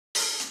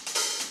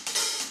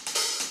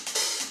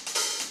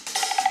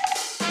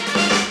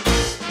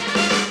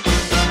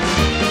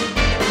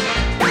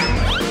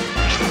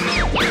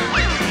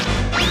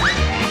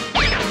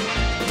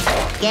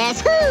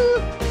Guess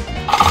who?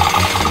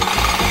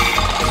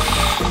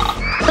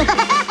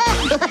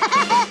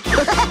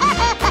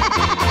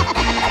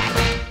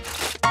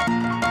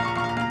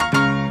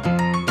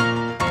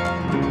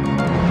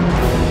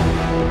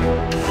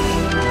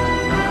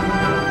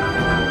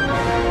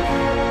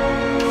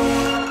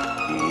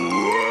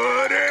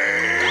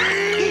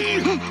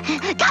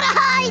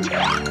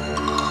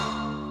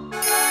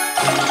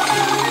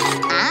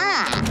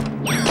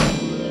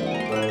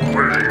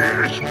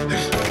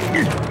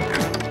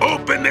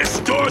 Open this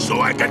door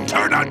so I can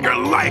turn on your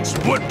lights,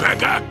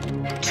 Woodpecker!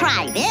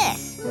 Try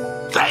this.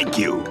 Thank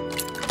you.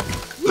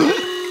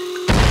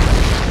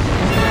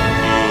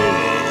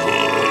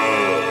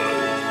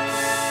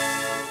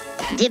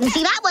 Didn't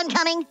see that one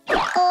coming.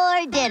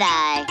 Or did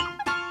I?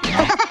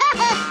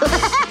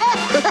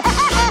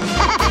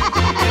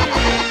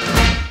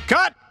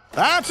 Cut!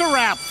 That's a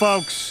wrap,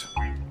 folks.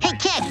 Hey,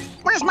 kid,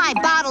 where's my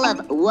bottle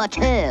of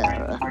water?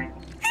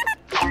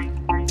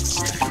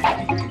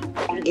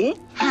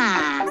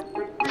 Huh.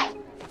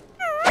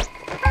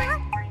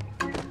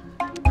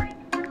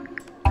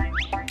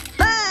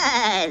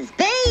 Buzz,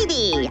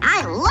 baby,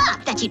 I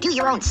love that you do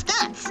your own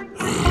stunts.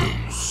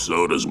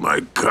 So does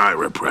my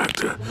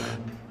chiropractor.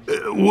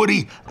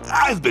 Woody,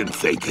 I've been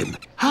thinking,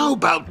 how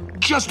about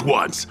just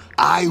once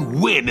I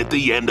win at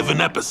the end of an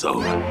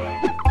episode?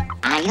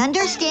 I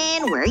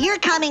understand where you're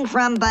coming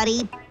from,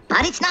 buddy.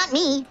 But it's not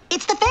me,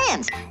 it's the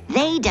fans.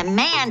 They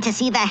demand to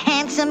see the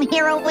handsome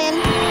hero win.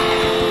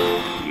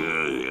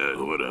 Yeah,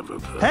 whatever.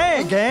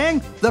 Hey,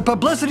 gang, the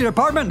publicity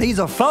department needs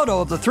a photo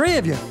of the three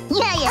of you.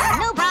 Yeah,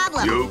 no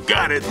problem. You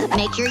got it.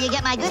 Make sure you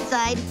get my good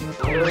side.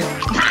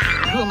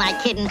 Ah, who am I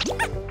kidding?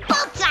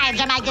 Both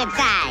sides are my good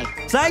side.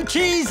 Say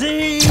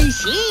cheesy.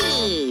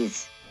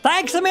 Cheese.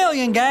 Thanks a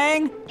million,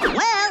 gang.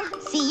 Well,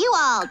 see you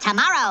all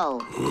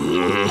tomorrow.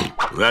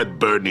 That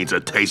bird needs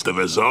a taste of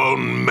his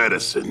own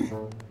medicine.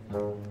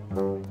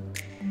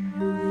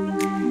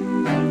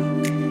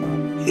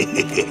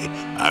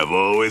 I've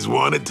always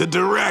wanted to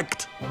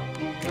direct.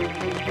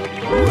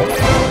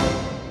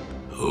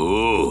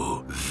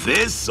 Ooh,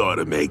 this ought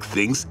to make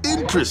things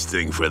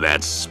interesting for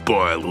that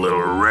spoiled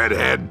little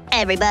redhead.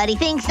 Everybody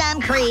thinks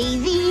I'm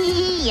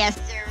crazy, yes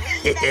sir.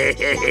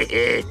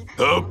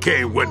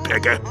 Okay,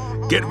 Woodpecker,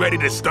 get ready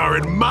to star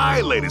in my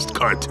latest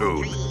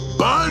cartoon,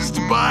 Buzzed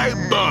by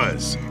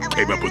Buzz.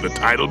 Came up with the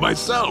title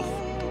myself.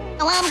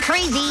 Oh, I'm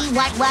crazy.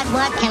 What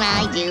can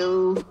I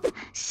do?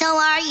 So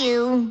are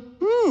you.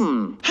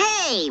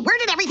 Hey, where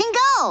did everything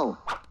go?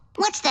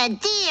 What's the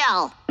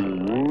deal?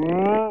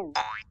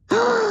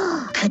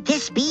 Could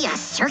this be a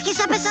circus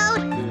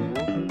episode?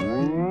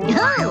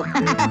 Oh!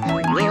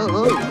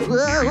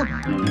 Whoa.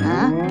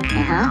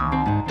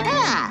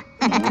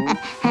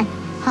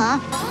 Huh?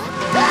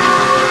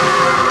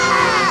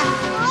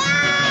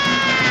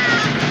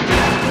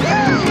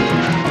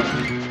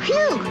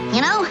 Phew,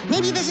 you know,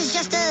 maybe this is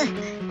just a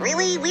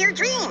really weird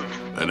dream.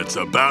 And it's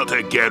about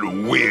to get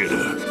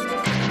weirder.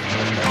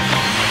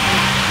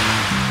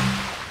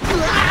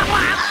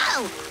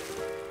 Whoa!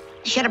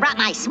 Should have brought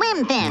my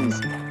swim fins.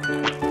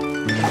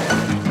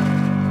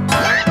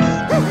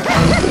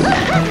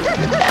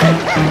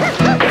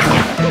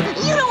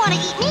 You don't want to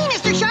eat me,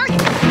 Mr. Shark.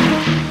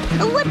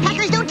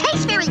 Woodpeckers don't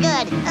taste very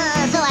good,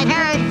 so I've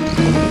heard.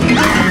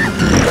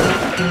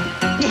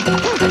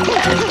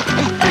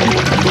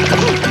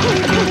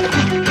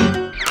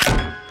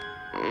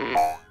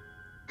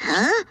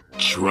 Huh?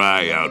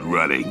 Try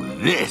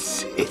outrunning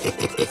this.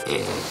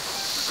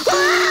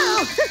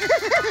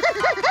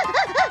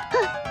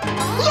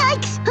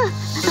 Yikes!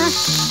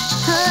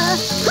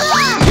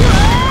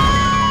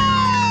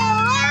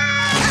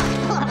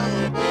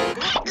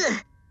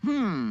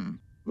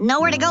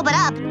 Nowhere to go but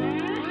up.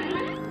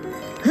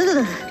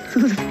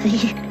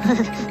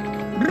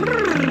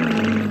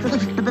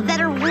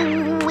 Better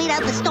wait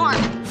out the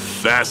storm.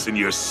 Fasten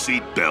your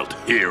seatbelt,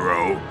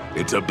 hero.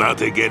 It's about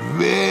to get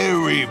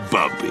very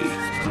bumpy.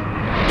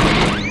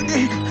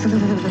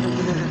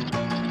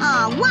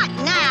 Oh, what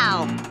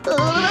now?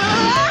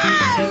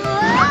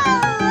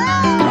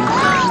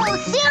 Oh,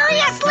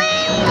 seriously?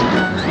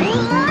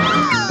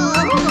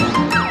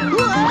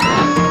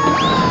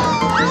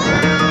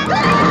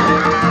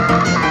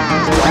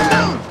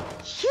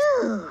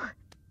 Phew.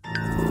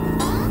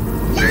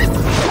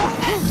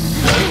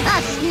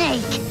 A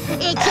snake.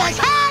 It just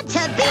had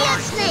to be a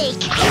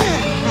snake.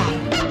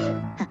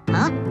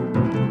 Huh?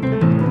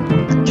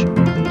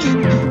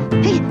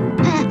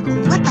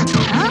 What the?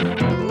 Huh?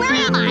 Where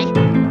am I?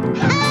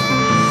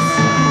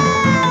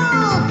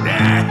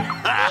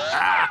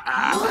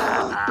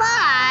 Help!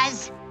 Buzz,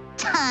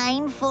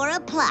 time for a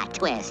plot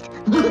twist.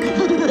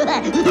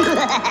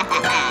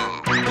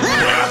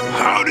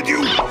 How did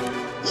you?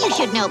 You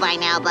should know by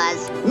now,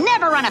 Buzz.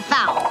 Never run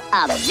afoul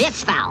of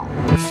this fowl.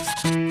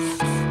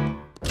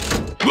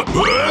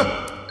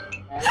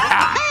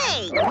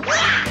 Hey!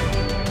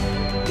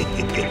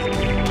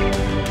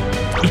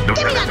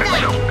 Give me that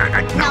thing!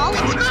 No,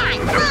 it's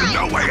mine! Mine!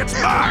 No way, it's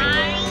mine!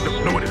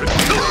 No, it isn't.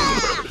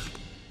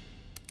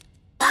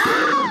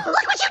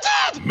 Look what you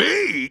did!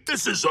 Me?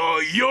 This is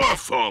all your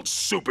fault,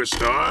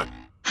 superstar.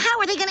 How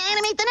are they gonna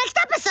animate the next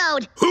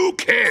episode? Who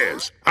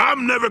cares?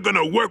 I'm never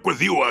gonna work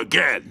with you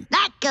again.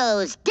 That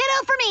goes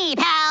ditto for me,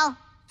 pal.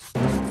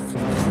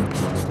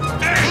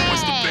 Hey,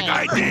 what's the big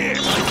idea?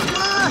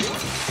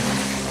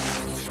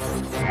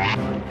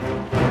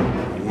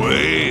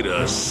 Wait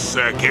a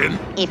second.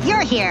 If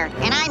you're here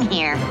and I'm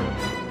here,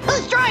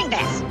 who's drawing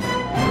this?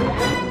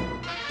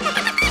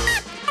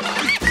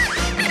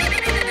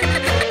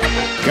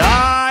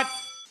 Cut!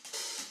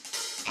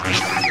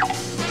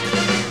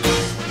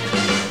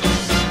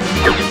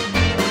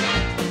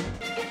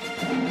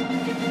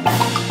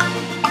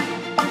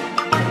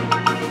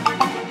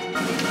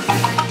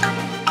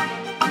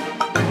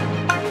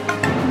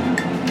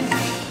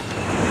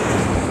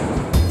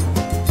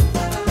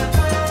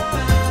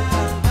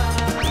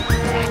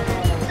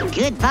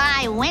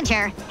 Goodbye,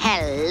 winter.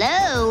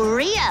 Hello,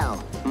 Rio.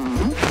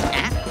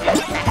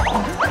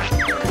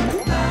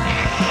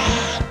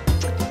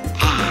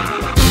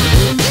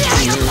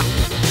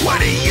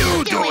 What are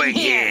you doing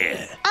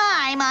here?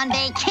 I'm on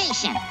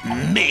vacation.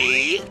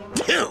 Me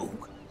too.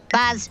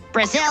 Buzz,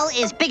 Brazil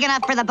is big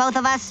enough for the both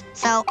of us,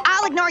 so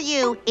I'll ignore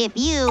you if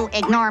you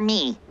ignore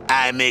me.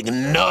 I'm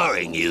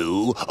ignoring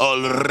you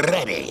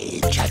already.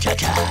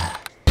 Cha-cha-cha.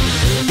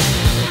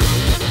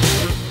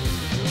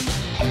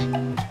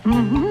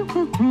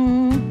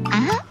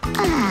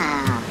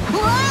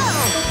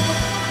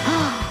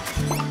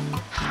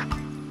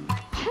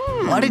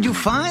 What did you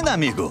find,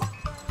 amigo?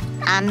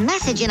 A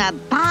message in a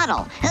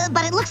bottle,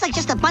 but it looks like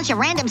just a bunch of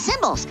random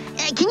symbols.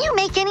 Can you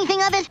make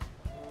anything of it?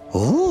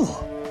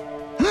 Oh.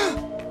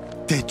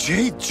 The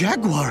Jade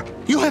Jaguar!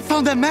 You have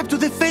found a map to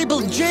the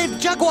fabled Jade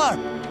Jaguar!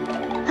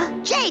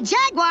 Jade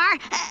Jaguar?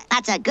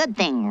 That's a good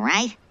thing,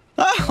 right?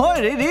 Oh,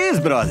 it is,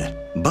 brother.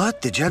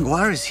 But the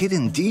Jaguar is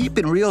hidden deep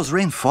in Rio's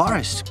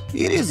rainforest.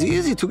 It is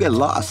easy to get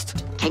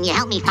lost. Can you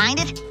help me find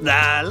it?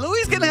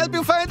 Luis can help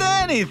you find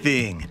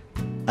anything.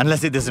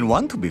 Unless it doesn't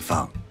want to be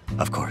found,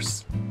 of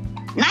course.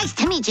 Nice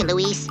to meet you,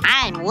 Luis.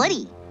 I'm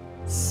Woody.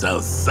 So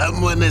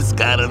someone has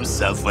got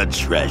himself a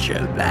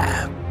treasure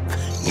map.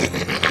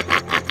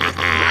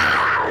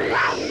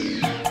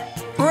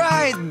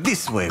 Right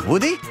this way,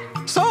 Woody.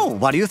 So,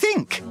 what do you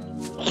think?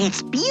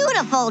 It's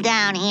beautiful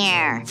down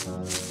here.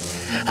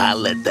 I'll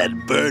let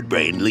that bird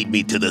brain lead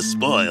me to the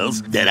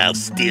spoils, then I'll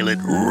steal it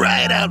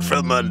right out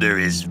from under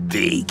his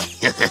beak.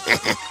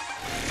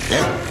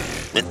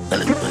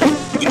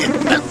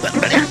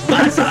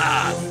 Buzz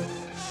off!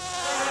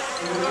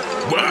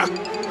 What?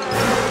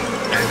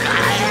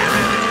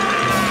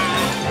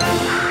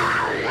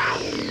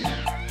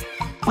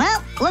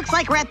 Well, looks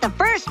like we're at the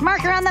first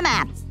marker on the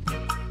map.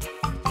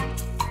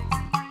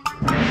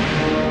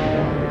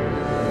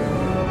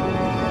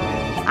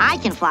 I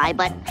can fly,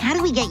 but how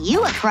do we get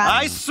you across?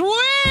 I swing!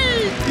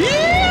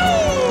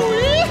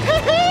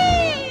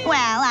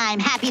 Well, I'm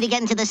happy to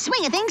get into the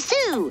swing of things,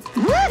 too.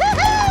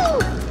 Woo-hoo-hoo!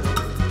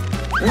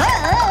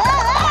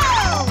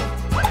 Whoa!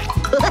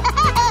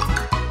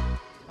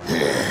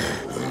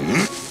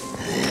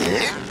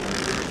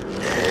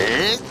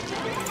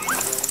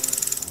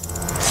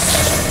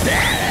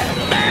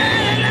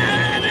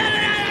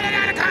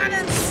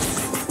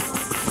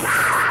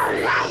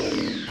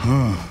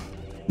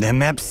 The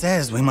map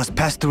says we must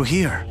pass through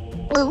here.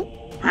 Ooh,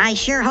 I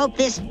sure hope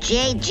this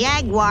Jade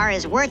Jaguar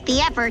is worth the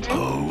effort.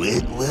 Oh,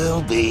 it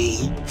will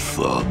be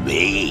for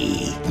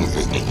me.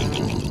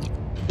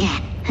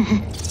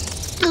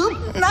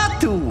 Oop.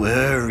 Not to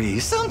worry.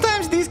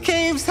 Sometimes these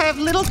caves have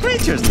little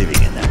creatures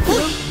living in them.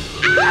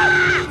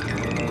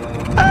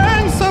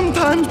 And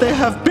sometimes they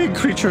have big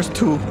creatures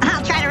too.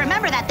 I'll try to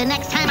remember that the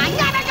next time I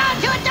never go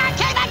to a dark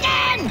cave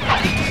again!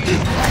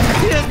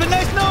 It has been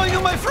nice knowing you,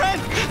 my friend.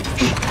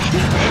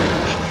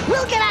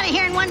 We'll get out of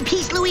here in one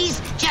piece,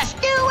 Louise. Just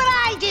do what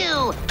I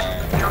do.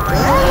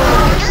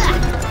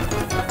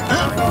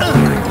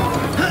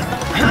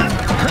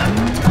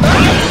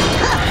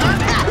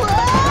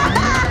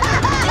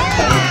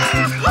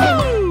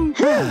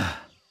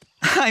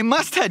 I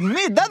must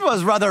admit, that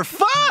was rather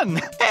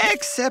fun.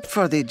 Except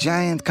for the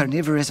giant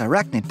carnivorous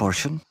arachnid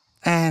portion.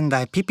 And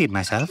I pee-peed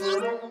myself.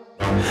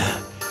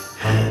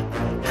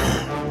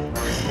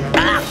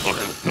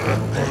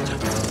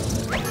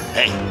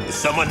 Hey, is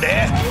someone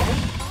there?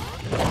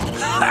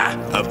 Ha!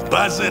 A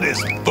buzzard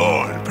is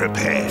born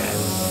prepared.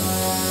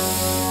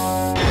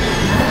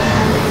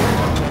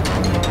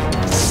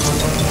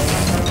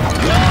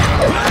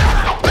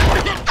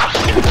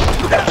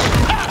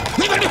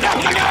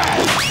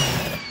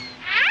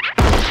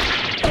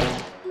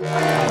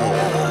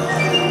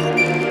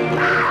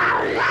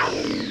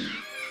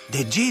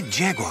 The Jade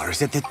Jaguar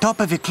is at the top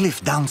of a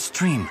cliff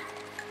downstream,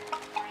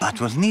 but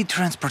will need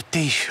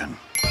transportation.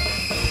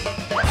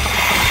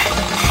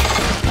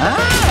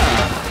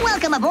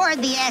 Welcome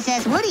aboard the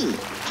SS Woody.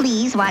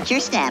 Please watch your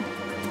step.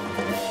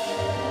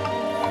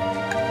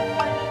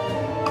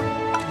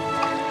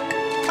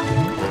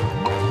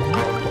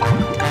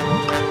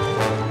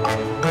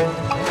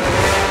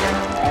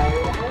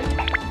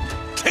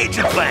 Change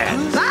your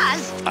plans.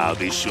 Buzz, I'll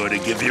be sure to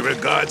give your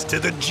regards to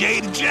the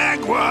Jade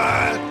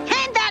Jaguar.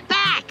 hand that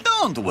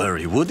Don't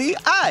worry, Woody.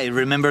 I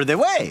remember the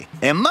way.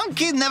 A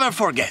monkey never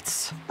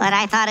forgets. But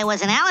I thought it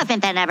was an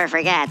elephant that never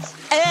forgets.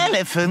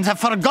 Elephants have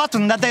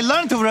forgotten that they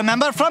learned to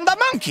remember from the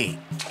monkey.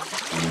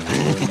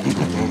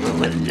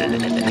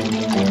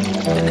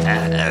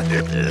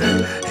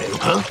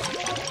 Huh?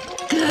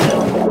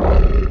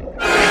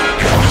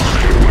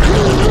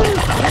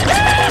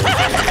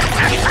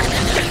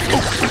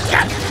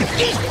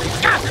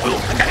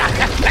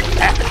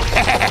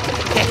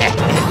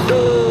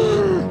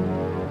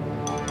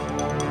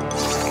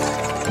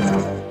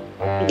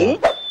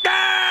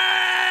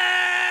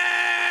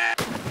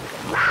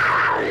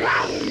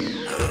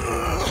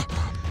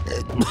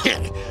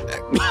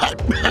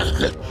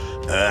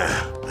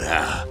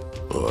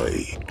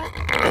 Boy.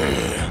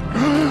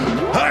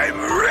 I'm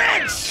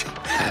rich!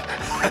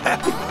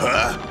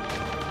 Huh?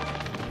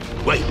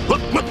 Wait, what?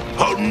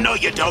 Oh, no,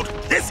 you don't.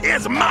 This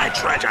is my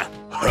treasure.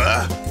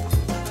 Huh?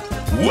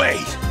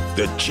 Wait,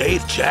 the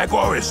Jade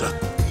Jaguar is a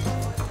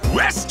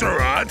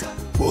restaurant?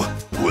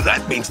 Well,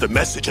 that means the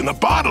message in the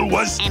bottle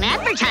was... An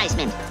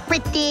advertisement.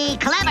 Pretty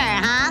clever,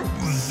 huh?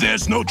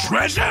 There's no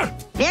treasure?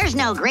 There's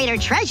no greater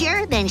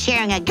treasure than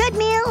sharing a good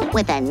meal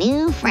with a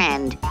new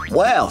friend.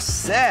 Well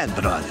said,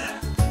 brother.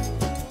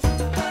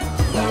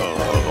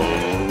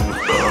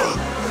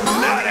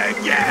 Not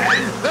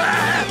again!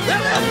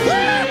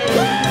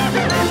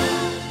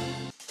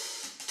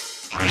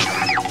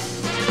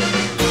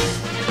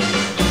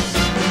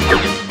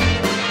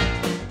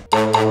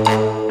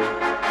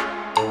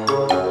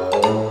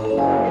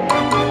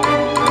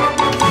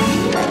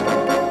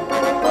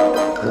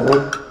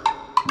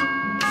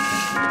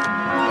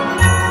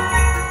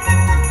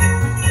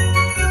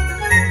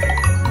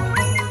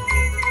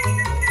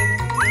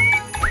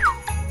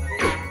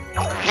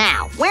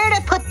 Now, where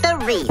to put the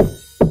wreath?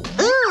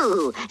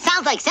 Ooh,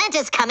 sounds like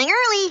Santa's coming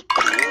early.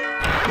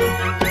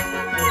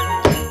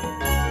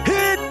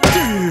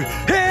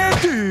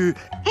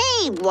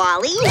 Hey,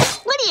 Wally,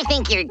 what do you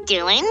think you're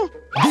doing?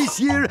 This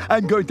year,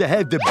 I'm going to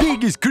have the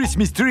biggest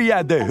Christmas tree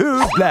on the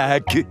whole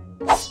block.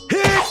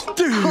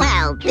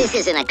 Well, this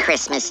isn't a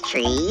Christmas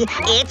tree.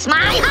 It's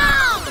my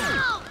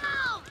home!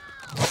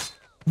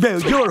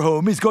 Well, your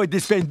home is going to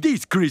spend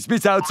this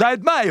Christmas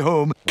outside my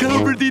home,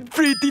 covered in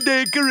pretty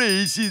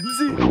decorations.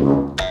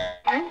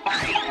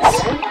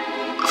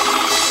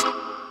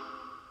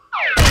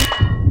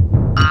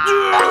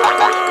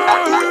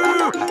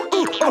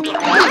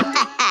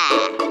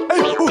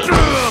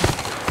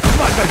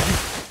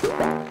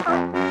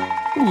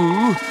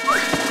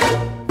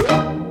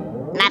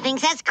 Nothing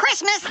says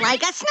Christmas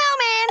like a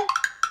snowman.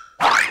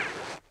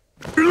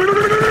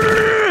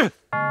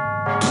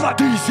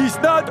 This is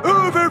not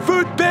over,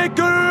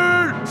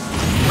 Woodpecker!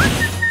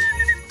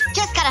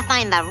 Just gotta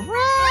find the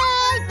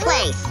right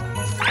place.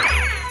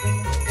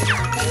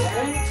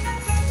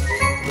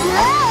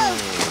 Whoa!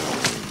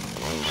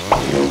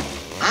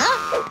 Huh?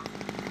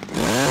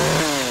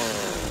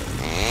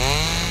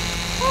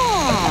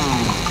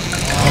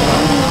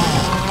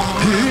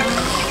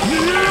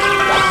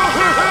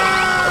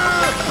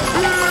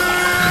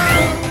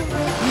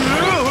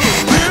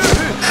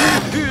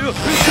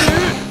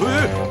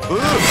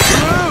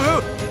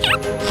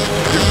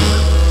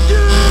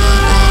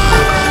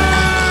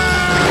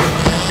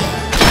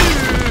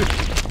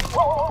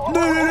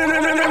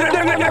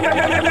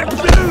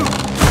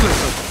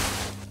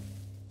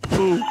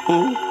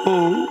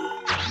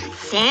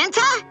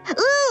 Santa?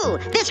 Ooh,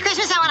 this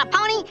Christmas I want a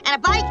pony and a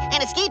bike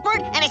and a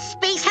skateboard and a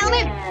space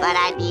helmet, but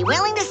I'd be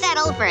willing to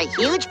settle for a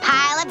huge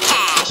pile of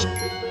cash.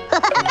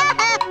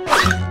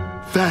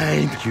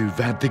 Fine, you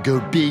want to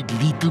go big,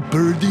 little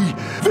birdie?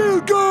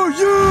 We'll go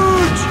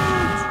huge!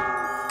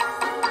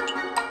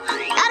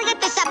 Gotta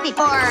get this up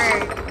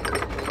before...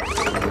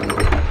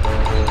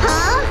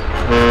 Huh?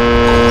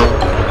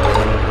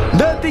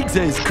 Nothing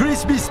says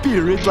Christmas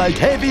spirit like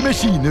heavy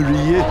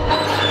machinery.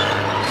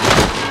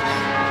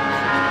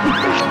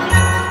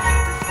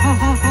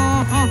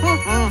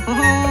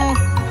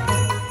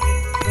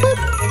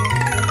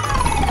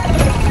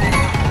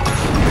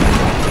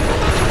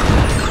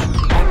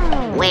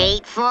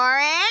 Wait for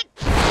it.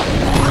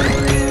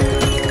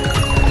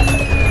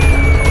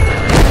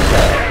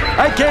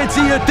 I can't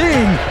see a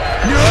thing!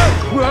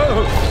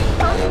 Whoa.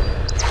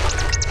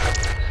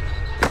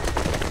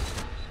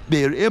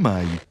 Where am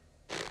I?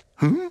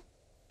 Huh?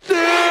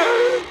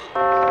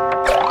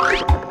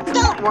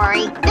 Don't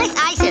worry, this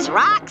ice is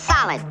rock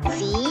solid.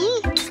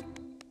 See?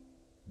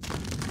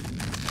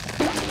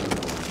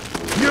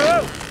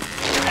 No!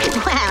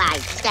 Well, I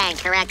stand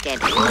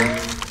corrected.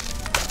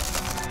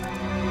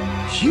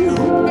 You?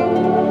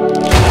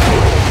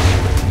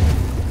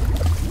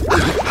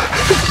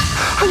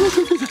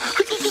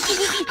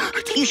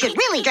 You should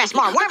really dress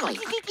more warmly.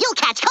 You'll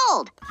catch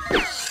cold.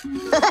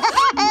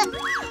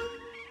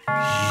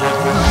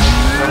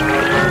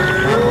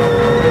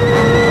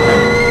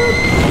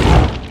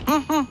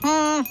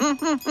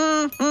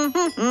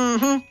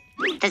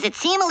 Does it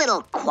seem a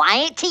little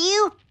quiet to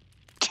you?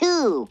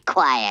 Too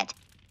quiet.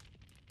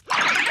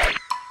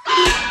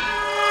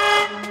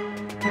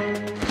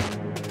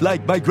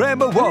 Like my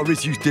grandma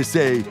Walrus used to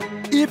say,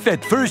 If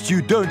at first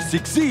you don't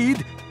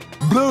succeed,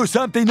 blow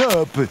something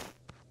up.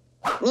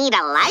 Need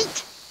a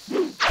light?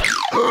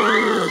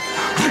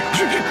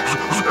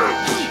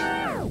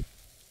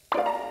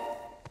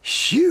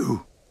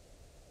 Shoo!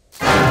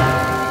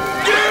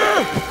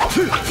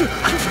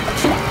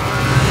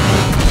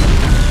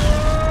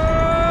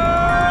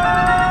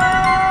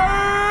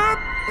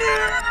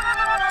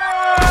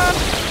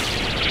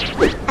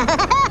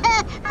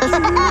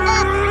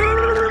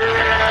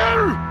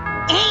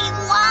 Hey,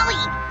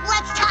 Wally,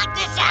 let's talk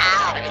this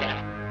out.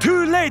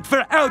 Too late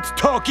for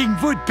out-talking,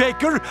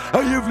 Woodpecker.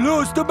 I have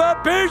lost my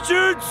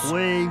patience.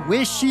 We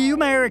wish you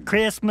Merry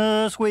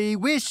Christmas. We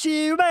wish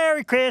you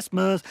Merry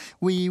Christmas.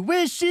 We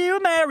wish you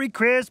Merry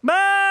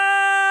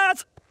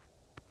Christmas.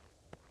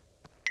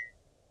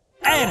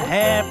 And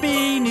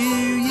Happy New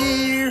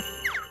Year.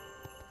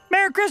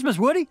 Merry Christmas,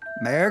 Woody.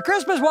 Merry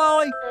Christmas,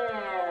 Wally.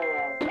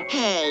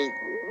 Hey,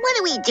 what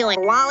are we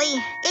doing,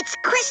 Wally? It's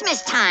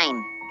Christmas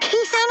time.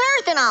 Peace on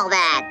Earth and all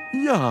that.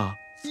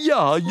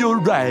 Yeah, you're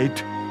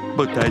right.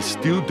 But I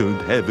still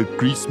don't have a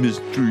Christmas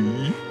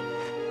tree.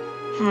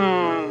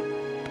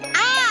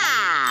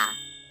 Ah!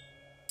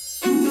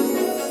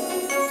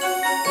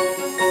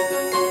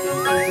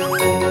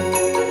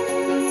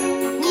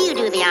 You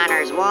do the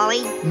honors,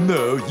 Wally.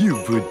 No,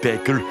 you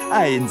Woodpecker.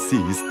 I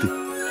insist.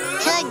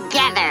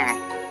 Together.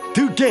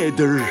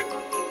 Together.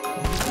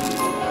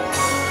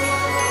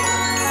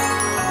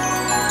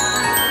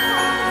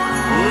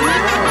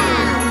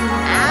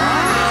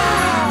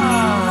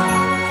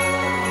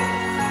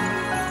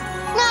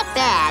 Not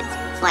bad,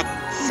 but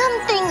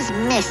something's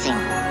missing.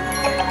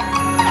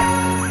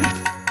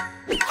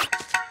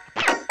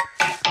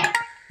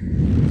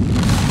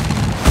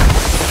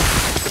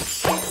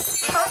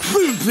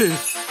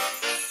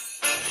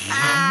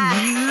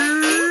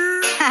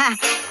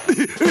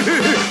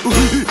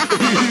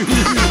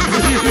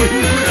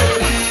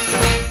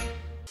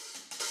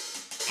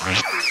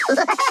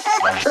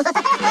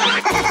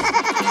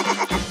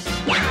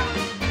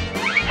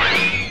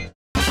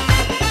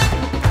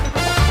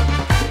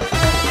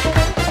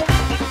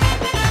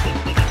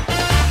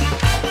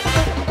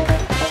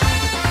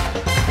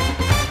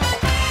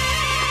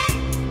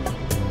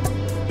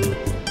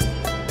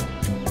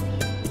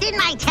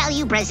 Didn't I tell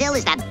you Brazil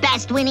is the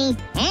best, Winnie?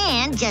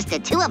 And just the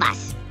two of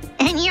us.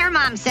 And your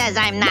mom says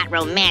I'm not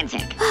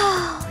romantic.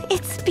 Oh,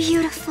 it's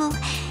beautiful.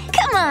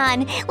 Come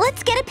on,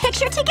 let's get a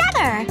picture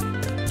together.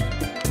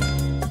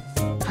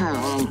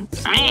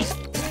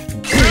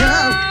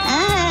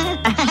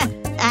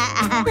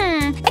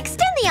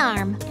 Extend the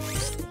arm.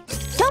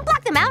 Don't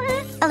block the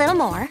mountain. A little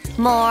more.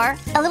 More.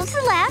 A little to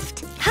the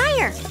left.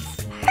 Higher.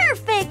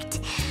 Perfect.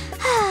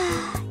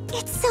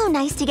 It's so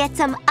nice to get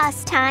some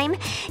us time.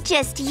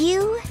 Just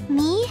you,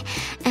 me,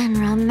 and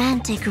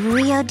romantic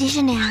Rio de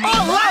Janeiro.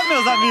 Olá,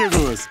 meus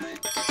amigos.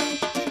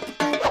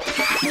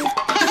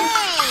 Hey!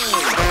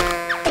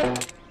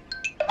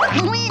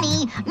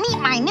 Winnie, meet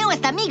my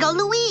newest amigo,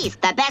 Luis,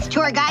 the best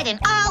tour guide in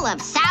all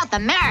of South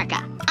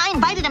America. I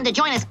invited him to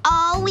join us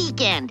all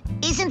weekend.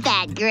 Isn't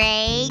that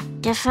great?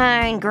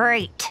 Define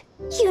great.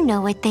 You know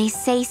what they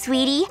say,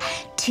 sweetie.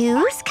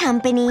 Two's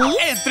company.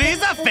 E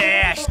three's a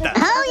festa.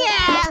 Oh,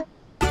 yeah.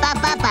 Ba,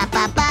 ba, ba,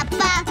 ba, ba,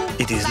 ba.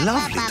 It is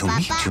lovely to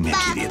meet you, mi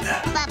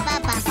querida.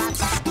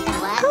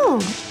 Ooh.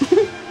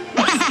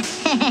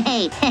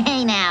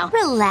 Hey now.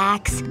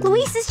 Relax.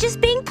 Luis is just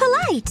being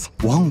polite.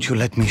 Won't you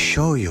let me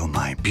show you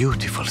my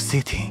beautiful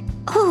city?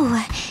 Ooh,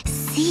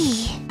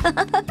 see.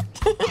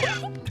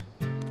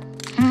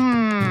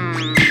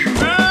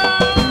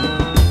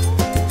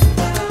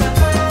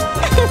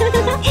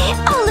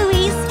 Oh,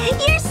 Luis,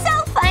 you're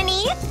so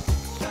funny.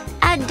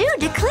 I do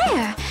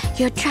declare,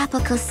 your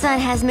tropical sun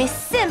has me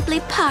simply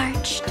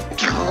parched.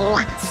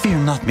 Fear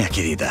not, mi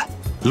querida.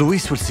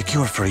 Luis will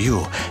secure for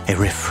you a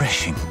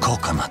refreshing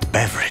coconut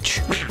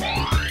beverage.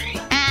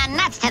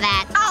 Nuts to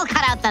that. I'll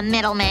cut out the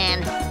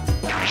middleman.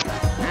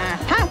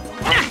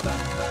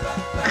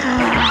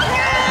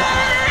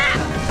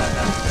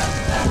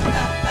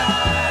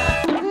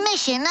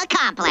 Mission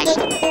accomplished.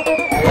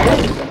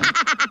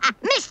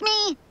 Missed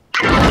me.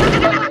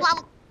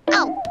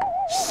 Oh.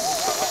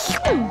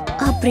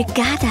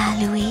 Obrigada,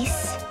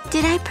 Luis.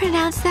 Did I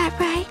pronounce that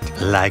right?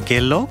 Like a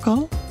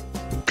local.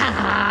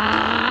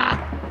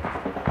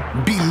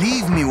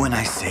 Believe me when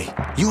I say,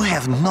 you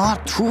have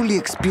not truly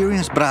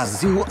experienced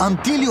Brazil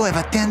until you have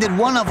attended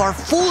one of our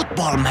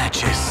football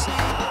matches.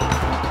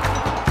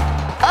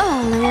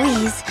 Oh,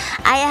 Luis,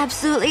 I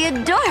absolutely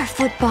adore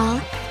football.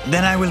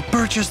 Then I will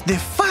purchase the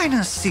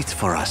finest seats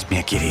for us,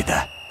 mi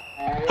querida.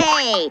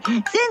 Hey,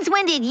 since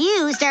when did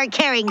you start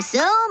caring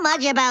so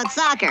much about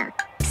soccer?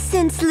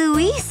 Since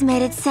Luis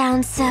made it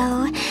sound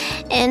so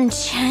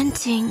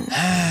enchanting.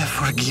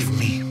 Forgive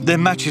me. The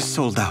match is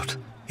sold out.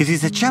 It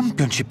is a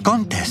championship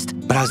contest.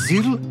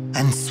 Brazil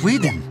and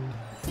Sweden.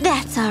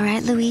 That's all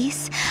right,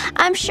 Luis.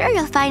 I'm sure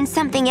you'll find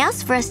something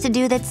else for us to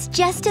do that's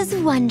just as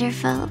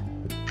wonderful.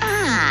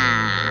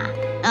 Ah.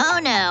 Oh,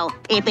 no.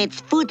 If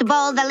it's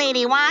football the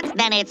lady wants,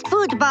 then it's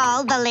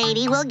football the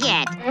lady will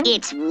get.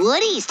 It's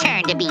Woody's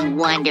turn to be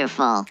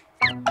wonderful.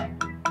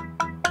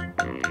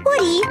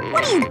 Woody,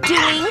 what are you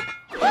doing?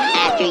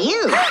 After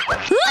you.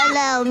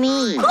 Allow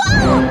me.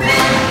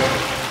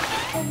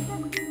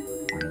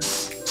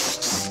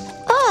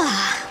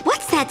 Oh,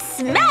 what's that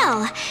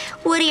smell?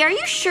 Woody, are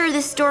you sure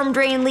the storm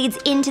drain leads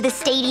into the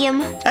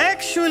stadium?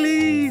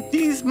 Actually,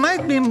 these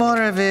might be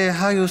more of a,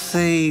 how you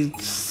say,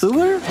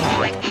 sewer?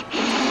 Hey,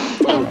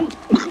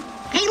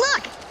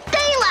 look!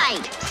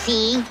 Daylight!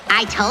 See?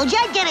 I told you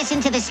I'd get us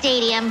into the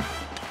stadium.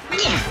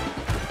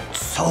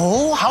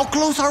 So, how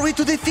close are we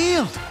to the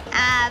field?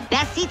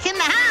 Best seats in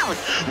the house.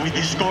 With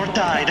the score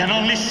tied and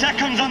only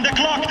seconds on the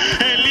clock,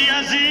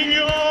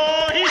 Eliasinho,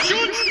 he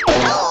shoots!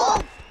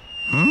 Oh!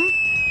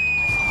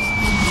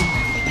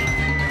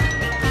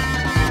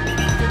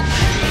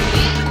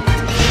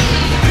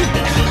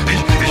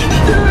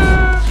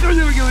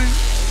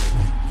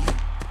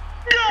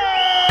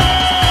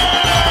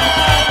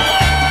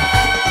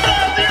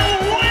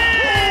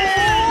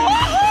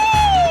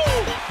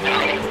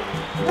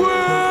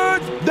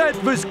 That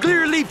was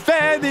clearly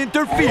fan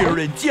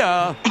interference,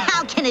 yeah.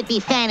 How can it be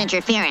fan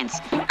interference?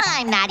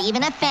 I'm not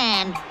even a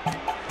fan.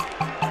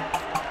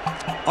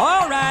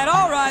 All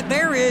right,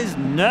 there is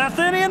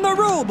nothing in the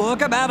rule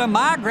book about a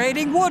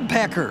migrating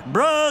woodpecker.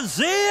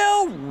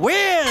 Brazil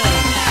wins!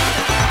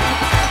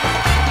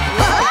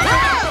 Whoa!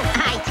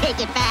 I take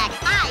it back.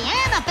 I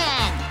am a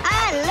fan.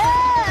 I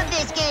love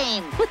this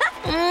game.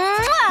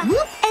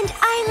 And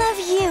I love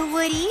you,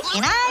 Woody.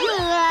 And I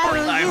love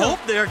you. I hope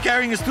they are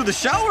carrying us to the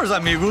showers,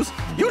 amigos.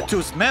 You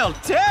two smell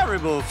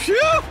terrible.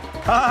 Phew!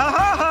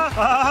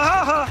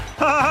 My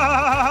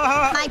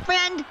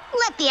friend,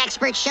 let the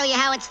experts show you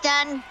how it's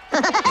done.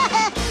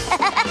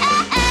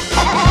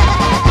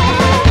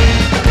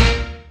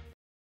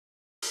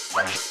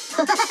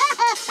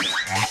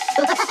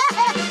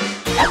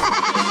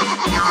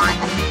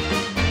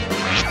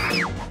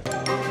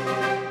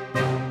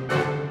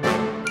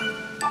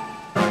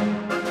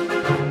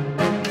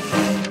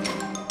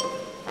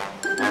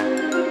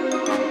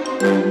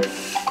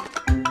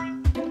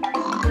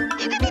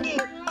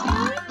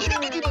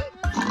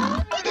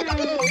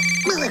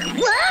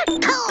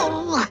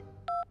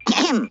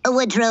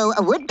 Woodrow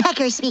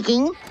Woodpecker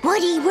speaking.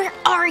 Woody, where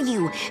are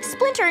you?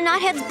 Splinter and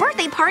Knothead's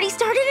birthday party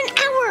started an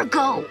hour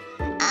ago.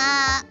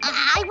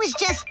 I was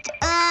just,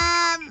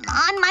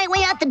 on my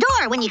way out the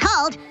door when you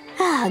called.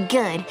 Oh,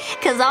 good.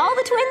 Because all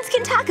the twins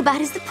can talk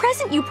about is the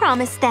present you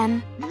promised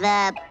them.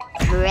 The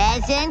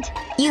present?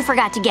 You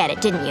forgot to get it,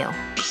 didn't you?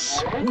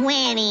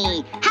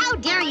 Winnie, how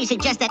dare you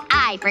suggest that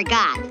I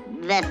forgot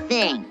the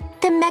thing?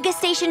 The Mega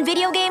Station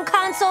video game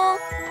console?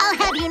 I'll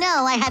have you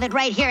know I have it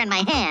right here in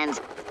my hands.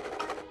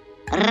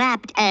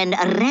 Wrapped and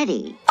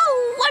ready.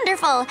 Oh,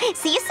 wonderful.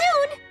 See you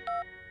soon.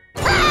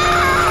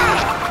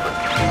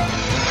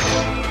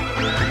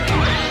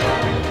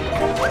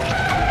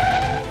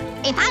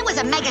 If I was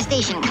a Mega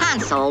Station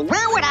console,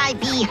 where would I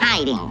be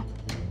hiding?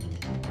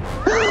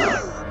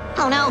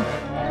 Oh, no.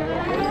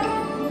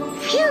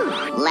 Phew.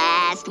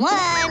 Last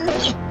one.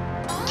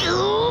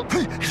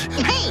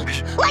 Hey,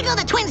 let go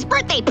the twins'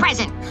 birthday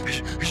present.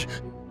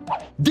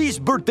 This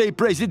birthday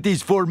present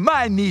is for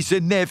my niece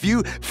and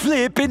nephew,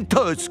 Flip and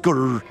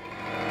Tusker.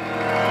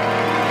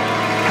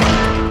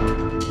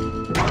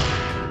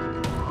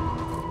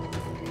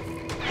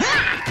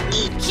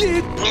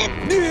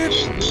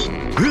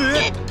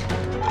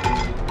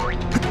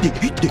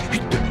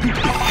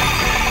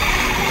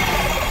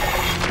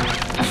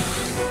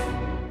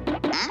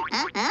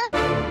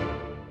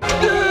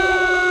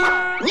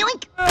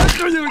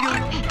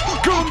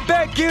 Come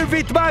back here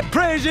with my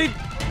present.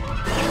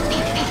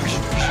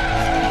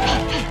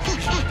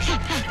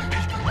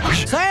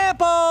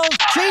 Samples!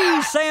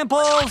 Cheese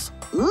samples!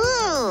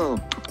 Ooh.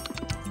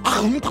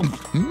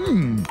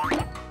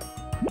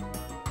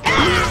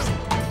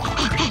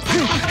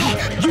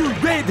 You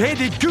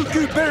red-headed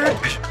cuckoo bird!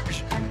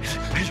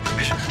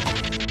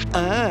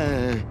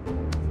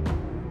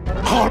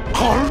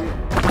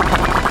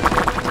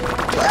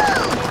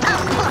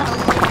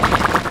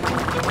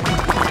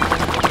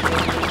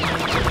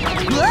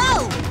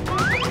 Whoa!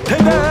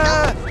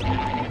 Ta-da!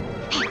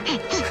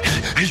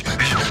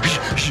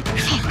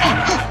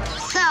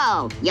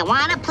 So, you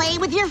want to play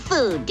with your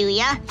food, do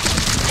ya?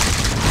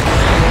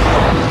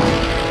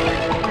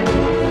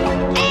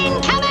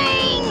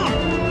 Incoming!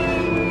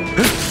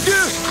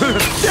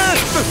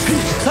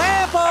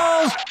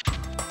 Samples!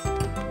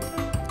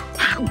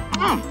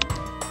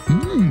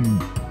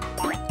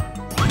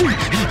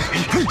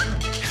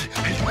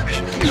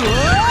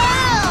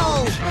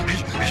 Whoa!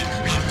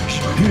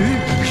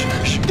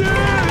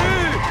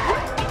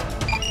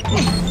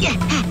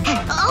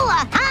 Oh,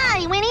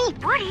 hi, Winnie.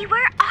 Woody,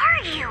 where are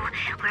you?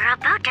 We're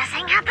about to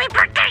sing happy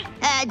birthday.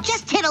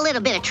 Just hit a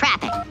little bit of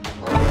traffic.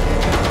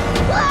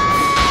 Whoa!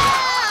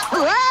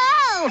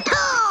 Whoa!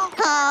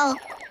 Oh!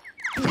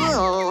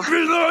 Oh!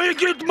 Will I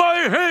get my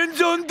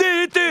hands on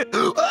that?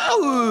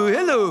 Oh,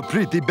 hello,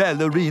 pretty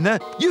ballerina.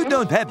 You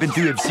don't happen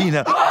to have seen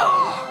a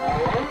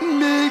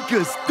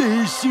Mega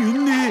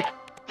Station?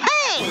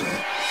 Hey!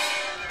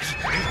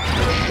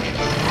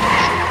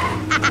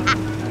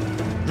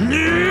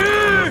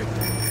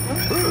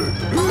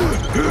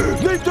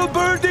 Little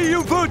birdie,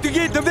 you want to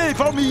get away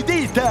from me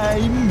this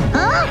time.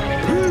 Huh?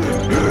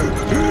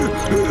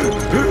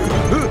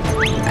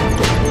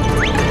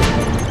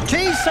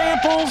 Cheese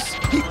samples.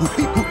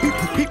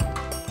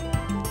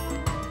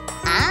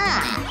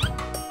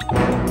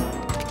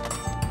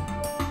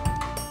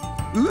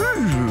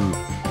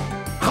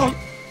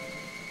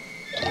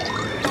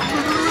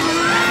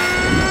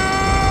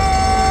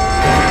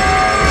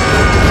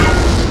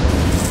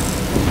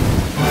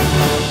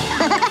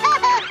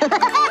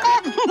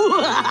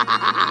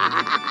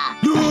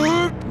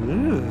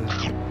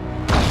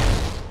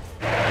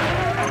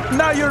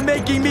 Now you're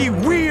making me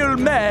real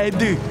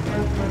mad.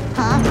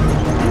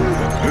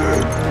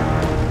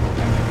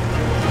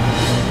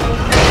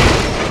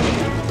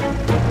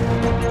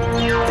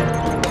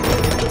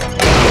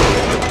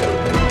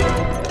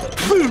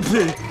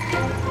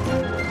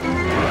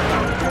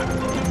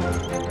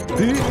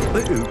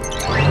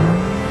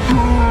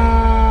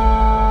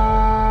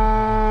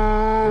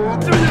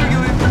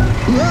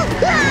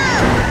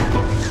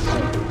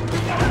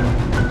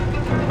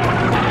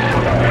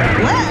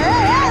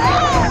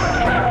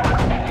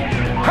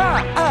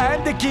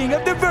 I'm the king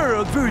of the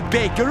world,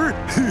 Woodpecker.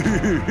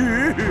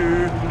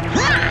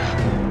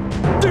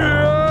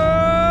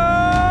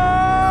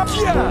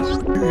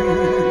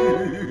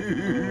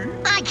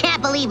 I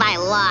can't believe I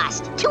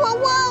lost to a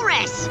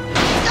walrus.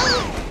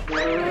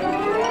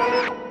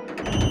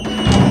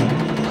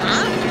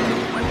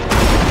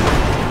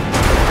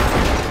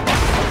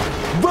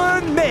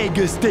 One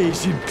mega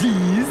station,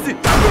 please.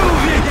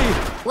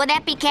 Will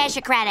that be cash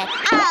or credit?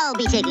 I'll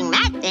be taking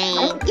that,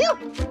 thank you.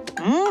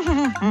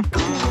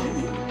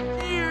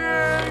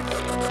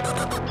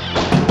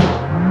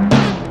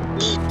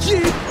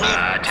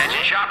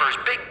 Attention shoppers,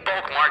 Big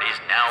Bulk Mart is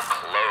now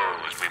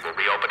closed. We will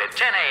be open at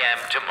 10 a.m.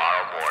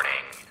 tomorrow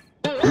morning.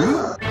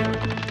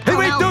 Hey,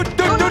 wait,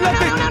 don't let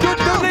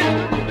me.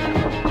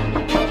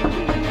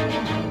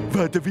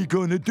 What are we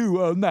gonna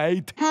do all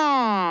night?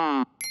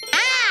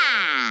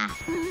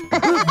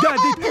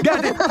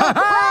 Got it.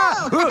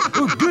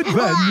 Oh, good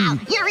one.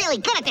 You're really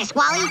good at this,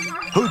 Wally.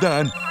 Hold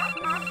on.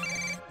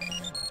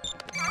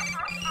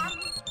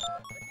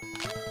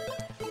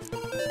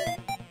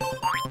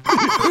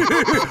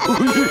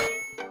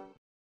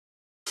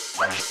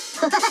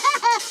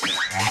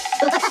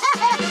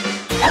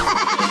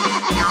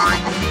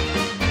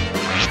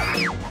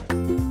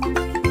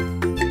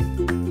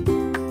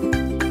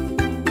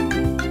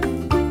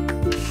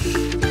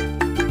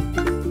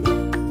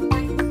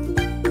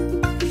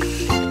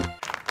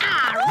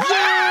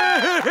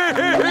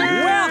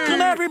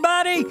 Welcome,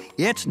 everybody.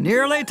 It's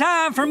nearly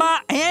time for my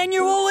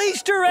annual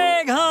Easter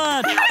egg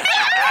hunt.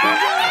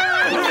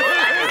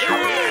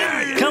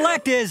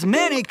 Collect as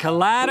many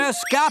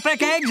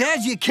kaleidoscopic eggs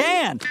as you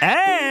can.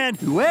 And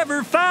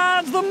whoever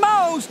finds the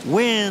most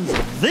wins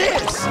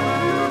this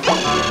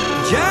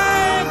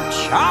giant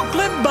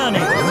chocolate bunny.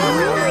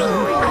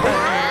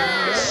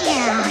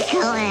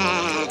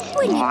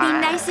 Wouldn't it be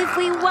nice if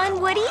we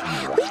won, Woody?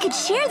 We could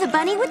share the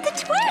bunny with the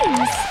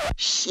twins.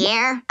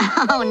 Share?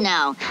 Oh,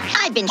 no.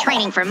 I've been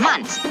training for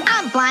months.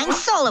 I'm flying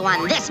solo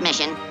on this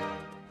mission.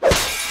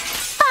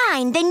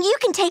 Fine, then you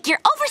can take your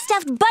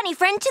overstuffed bunny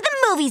friend to the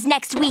movies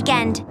next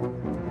weekend.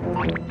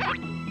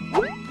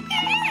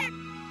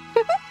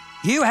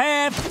 You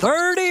have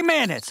 30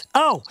 minutes.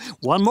 Oh,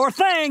 one more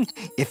thing.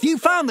 If you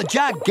find the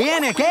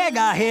gigantic egg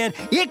I hid,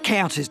 it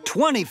counts as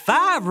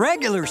 25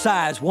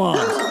 regular-sized ones.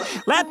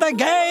 Let the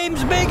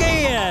games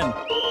begin.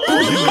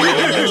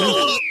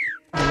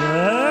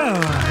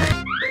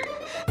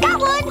 Got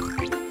one.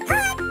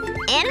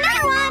 And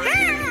another one.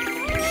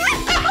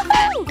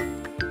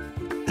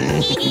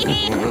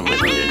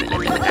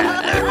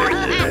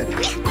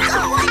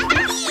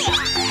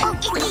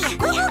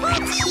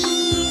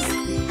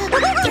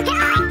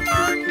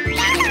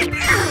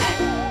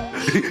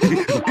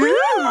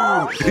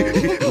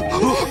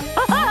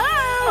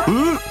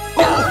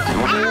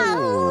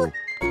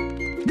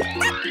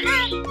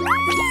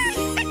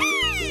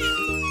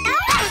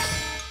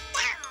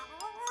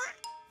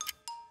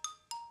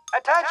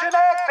 Attention,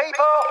 egg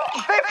people!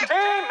 15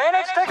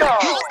 minutes to go!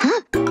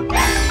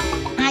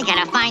 I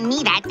gotta find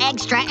me that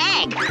extra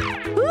egg.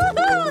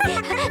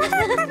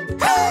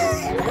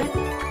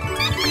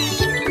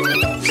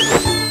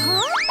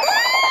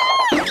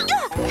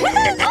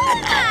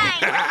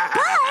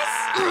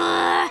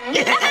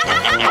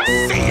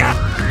 See ya!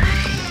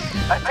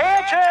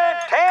 Attention!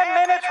 10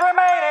 minutes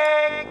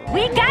remaining!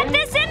 We got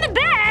this in the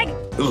bag.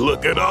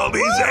 Look at all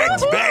these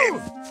eggs, babe!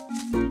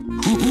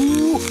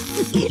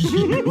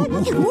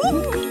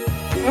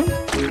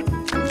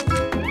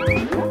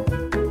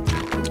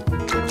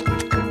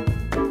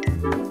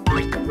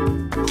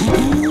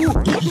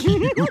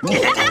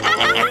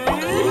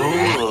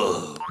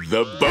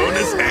 The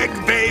bonus egg,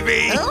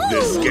 baby!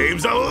 This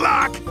game's a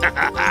lock!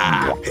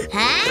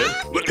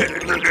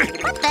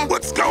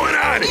 What's going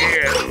on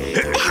here?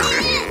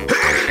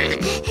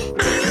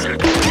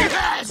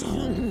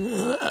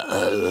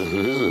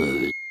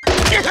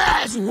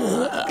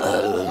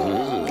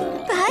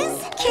 Buzz,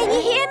 can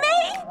you hear me?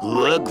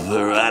 Look,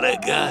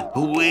 Veronica,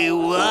 we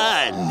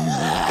won!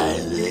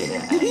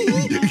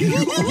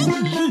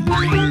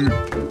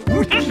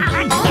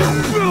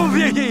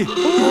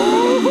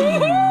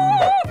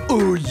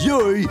 Oh,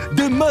 yoy,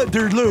 the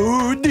mother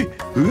load.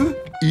 Huh?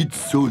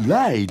 It's so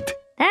light.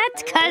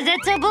 That's 'cause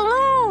it's a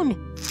balloon.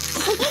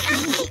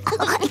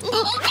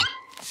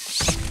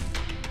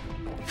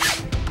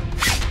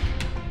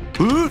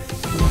 Huh?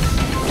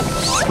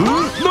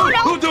 Huh? No!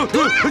 Oh, no!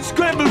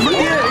 Scramble for the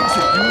eggs!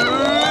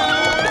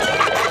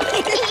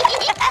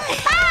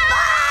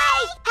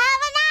 Bye!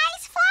 Have a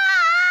nice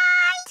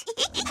flight!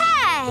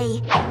 Hey!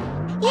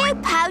 You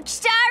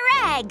poached our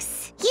eggs!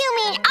 You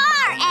mean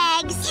our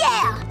eggs?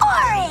 Yeah,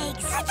 our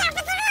eggs!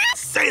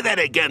 Say that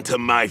again to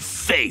my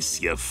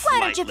face, you Why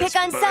don't you pick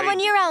on flightless someone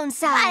bird. your own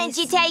size? Why don't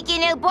you take your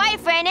new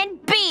boyfriend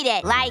and beat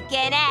it like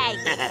an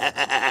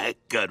egg?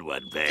 Good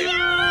one, babe.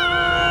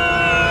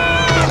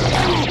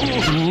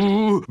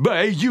 Oh,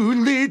 bye, you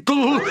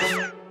little...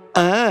 Don't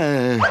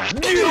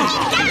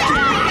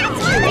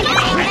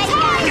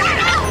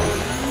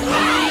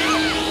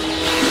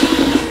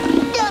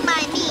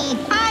mind me.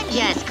 I'm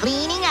just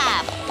cleaning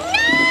up.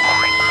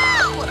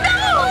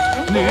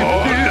 Oh,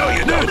 no,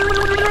 you don't.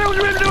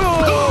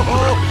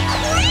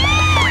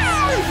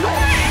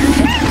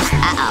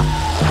 Uh-oh.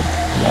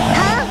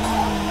 Huh?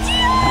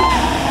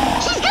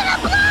 She's gonna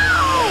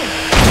blow!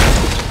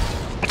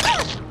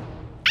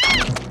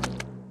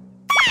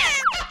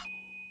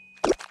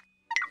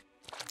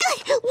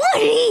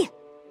 Woody!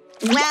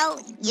 Well,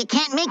 you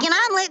can't make an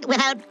omelet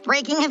without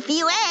breaking a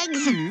few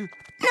eggs. No,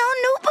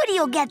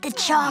 nobody'll get the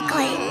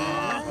chocolate.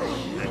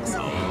 Thanks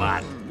a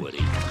lot,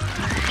 Woody.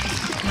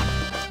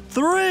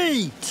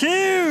 3,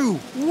 2,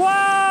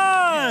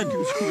 1!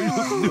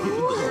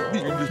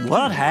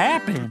 What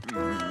happened?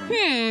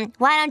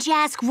 Why don't you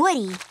ask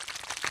Woody?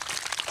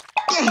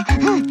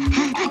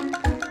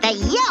 The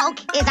yolk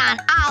is on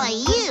all of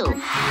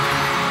you.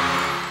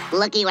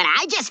 Looky what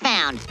I just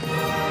found.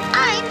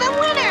 I'm the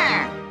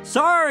winner.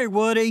 Sorry,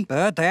 Woody,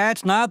 but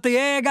that's not the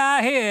egg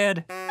I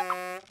hid.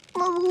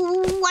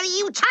 What are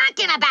you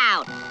talking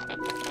about?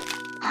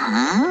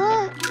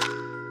 Huh?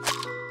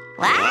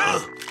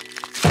 What?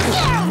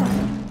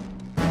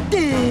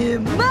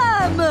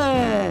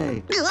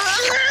 Mama!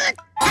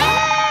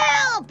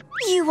 Help!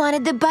 You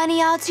wanted the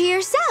bunny all to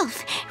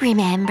yourself,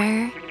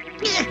 remember?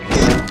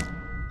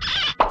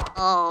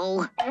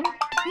 Oh.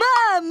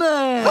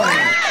 Mama!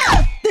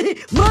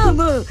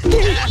 Mama!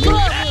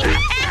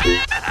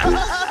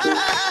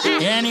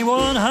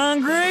 Anyone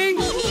hungry?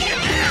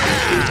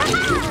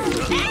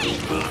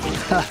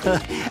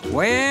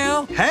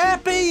 Well,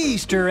 happy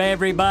Easter,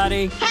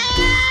 everybody.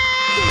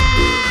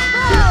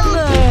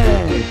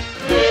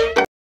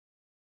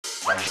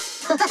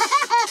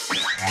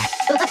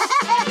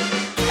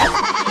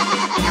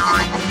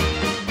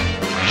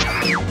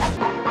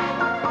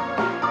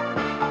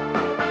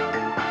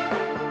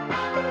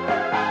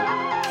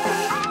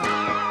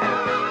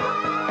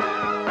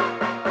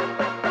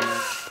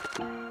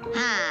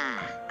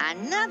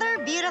 Another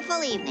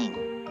beautiful evening.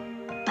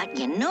 But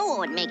you know what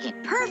would make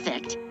it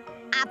perfect?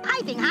 A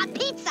piping hot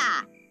pizza.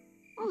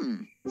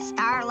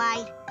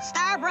 Starlight,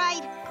 star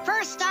bright,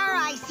 first star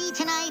I see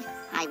tonight.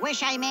 I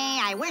wish I may,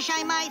 I wish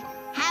I might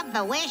have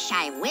the wish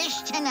I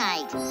wish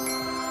tonight.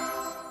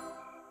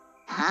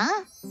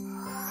 Huh?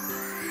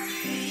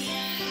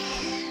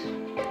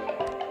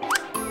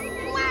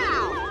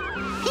 Wow!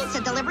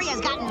 Pizza delivery has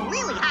gotten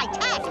really high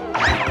tech.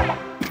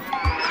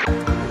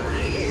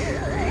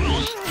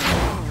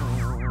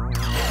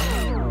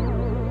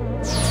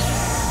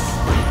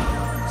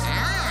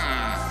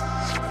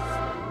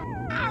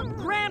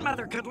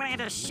 Grandmother could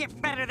land a ship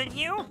better than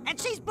you, and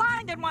she's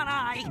blind in one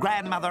eye.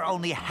 Grandmother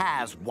only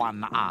has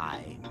one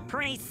eye.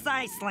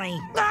 Precisely.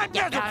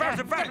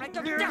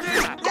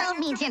 Don't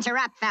mean to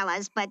interrupt,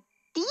 fellas, but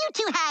do you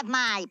two have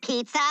my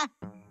pizza?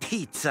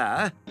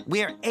 Pizza?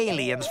 We're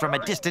aliens from a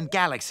distant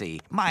galaxy.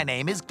 My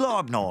name is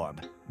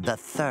Globnorb, the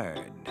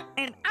third.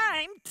 And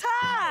I'm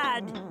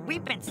Todd.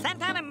 We've been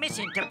sent on a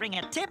mission to bring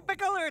a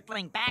typical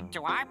Earthling back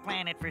to our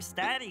planet for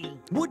study.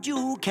 Would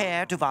you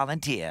care to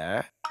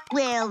volunteer?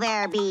 Will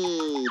there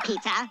be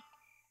pizza?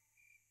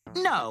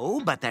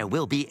 No, but there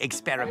will be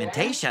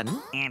experimentation.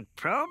 And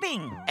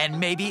probing. And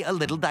maybe a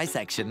little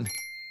dissection.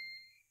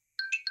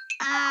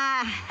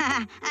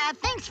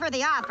 Thanks for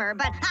the offer,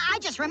 but I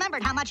just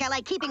remembered how much I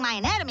like keeping my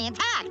anatomy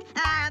intact.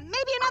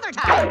 Maybe another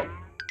time.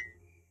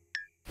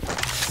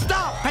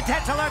 Stop!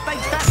 Potential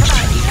Earthlings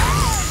fascinating!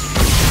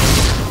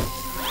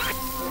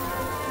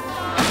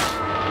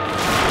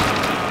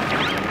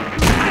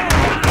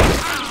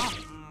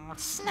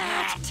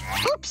 Snapped.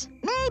 Oops,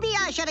 maybe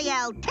I should have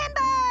yelled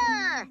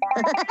timber!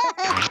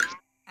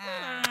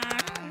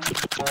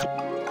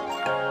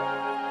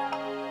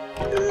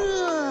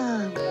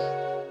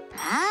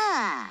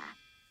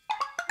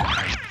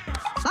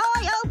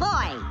 Boy, oh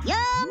boy,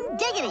 yum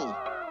diggity!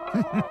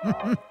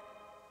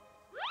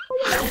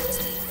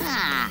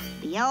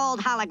 The old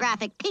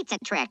holographic pizza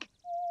trick.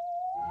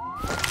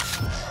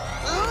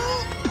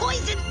 Ooh,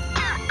 poison!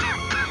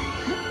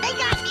 They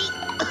got me!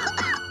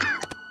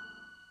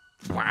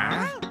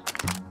 What?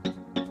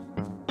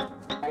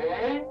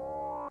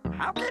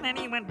 How How can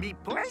anyone be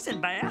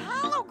poisoned by a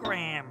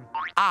hologram?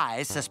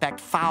 I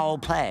suspect foul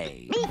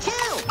play. Me too!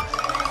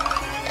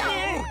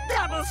 Ew,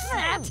 double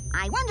snapped!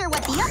 I wonder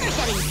what the other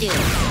settings do.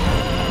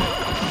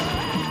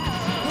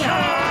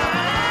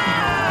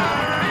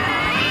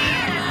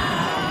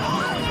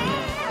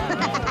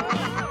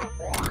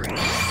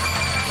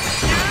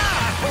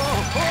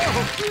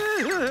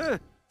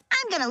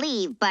 I'm gonna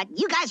leave, but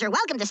you guys are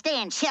welcome to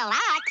stay and chillax.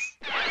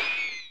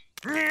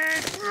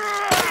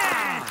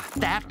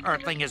 That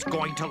Earthling is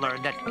going to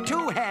learn that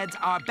 2 heads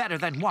are better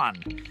than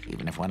 1,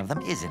 even if one of them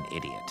is an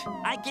idiot.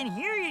 I can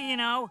hear you, you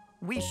know.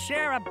 We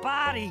share a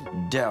body.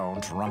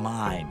 Don't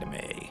remind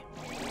me.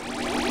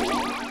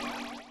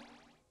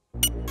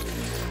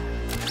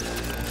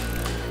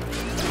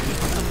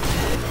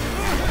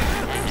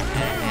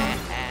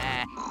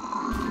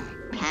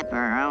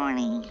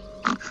 Pepperoni.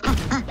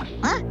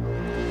 Huh?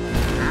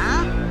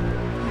 Huh?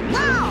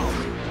 No!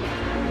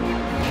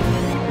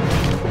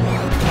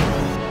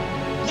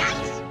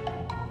 Yikes!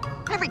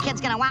 Every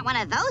kid's gonna want one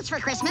of those for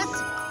Christmas.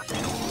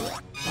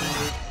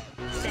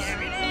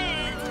 There it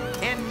is.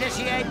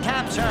 Initiate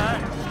capture.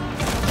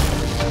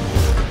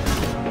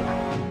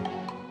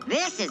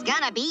 This is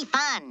gonna be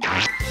fun.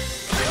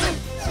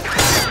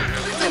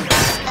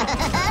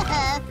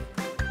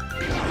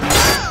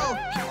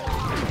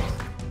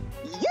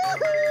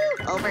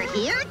 Yoo-hoo! Over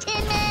here,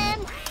 Tin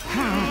Man.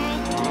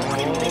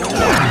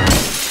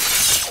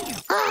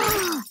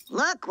 Oh,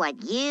 look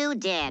what you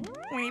did.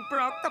 We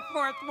broke the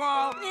 4th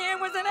wall. It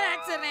was an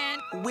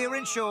accident. We're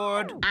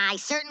insured. I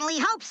certainly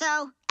hope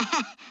so.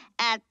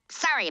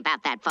 Sorry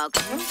about that, folks.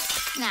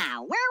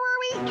 Now, where were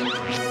we?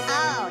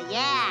 Oh,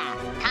 yeah.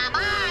 Come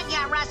on,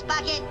 you rust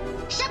bucket.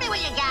 Show me what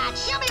you got.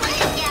 Show me what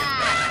you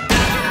got.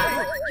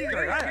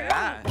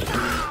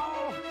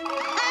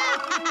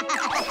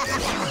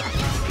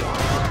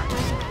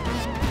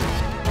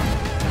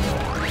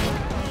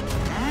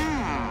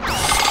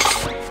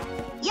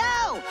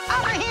 Yo,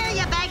 over here,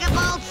 you bag of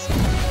bolts.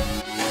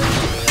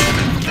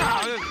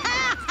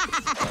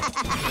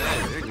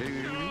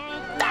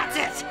 That's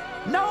it!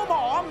 No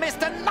more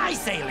Mr.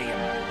 Nice Alien!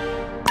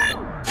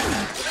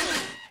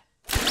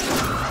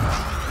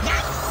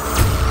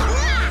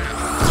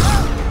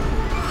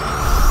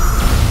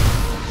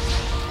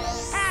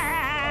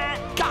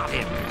 Got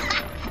him!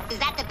 Is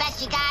that the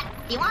best you got?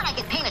 If you want, I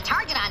could paint a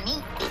target on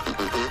me.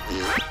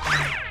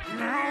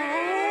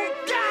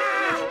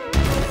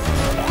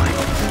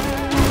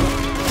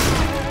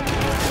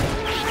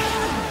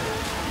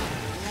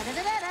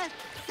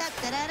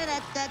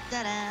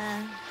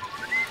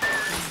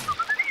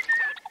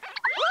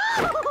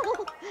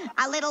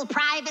 A little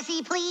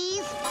privacy,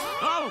 please.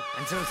 Oh,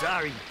 I'm so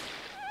sorry.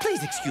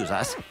 Please excuse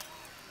us.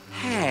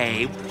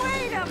 Hey,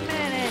 Wait a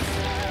minute.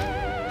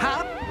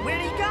 huh?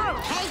 Where'd he go?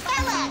 Hey,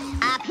 fellas,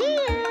 up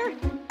here.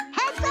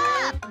 Heads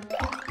up.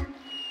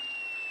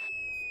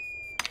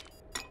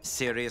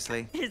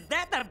 Seriously? Is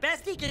that the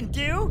best he can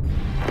do?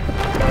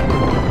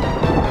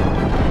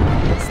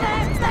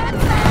 Snap, snap,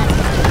 snap.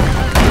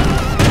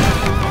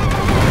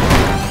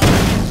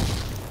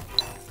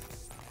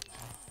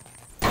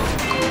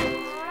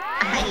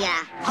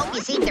 I hope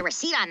you saved the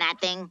receipt on that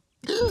thing.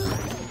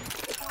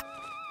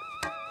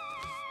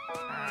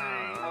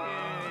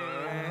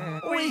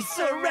 We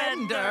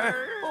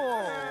surrender!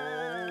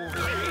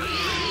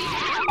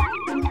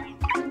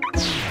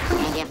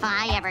 And if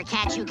I ever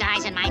catch you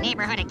guys in my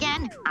neighborhood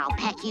again, I'll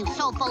peck you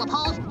so full of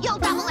holes, you'll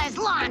double as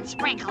lawn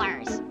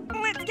sprinklers.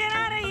 Let's get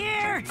out of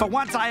here. For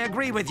once, I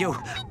agree with you.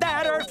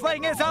 That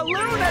Earthling is a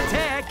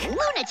lunatic!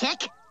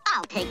 Lunatic?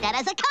 I'll take that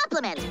as a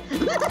compliment.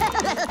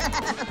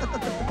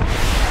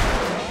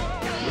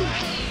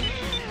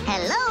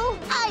 Hello?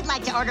 I'd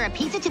like to order a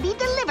pizza to be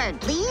delivered,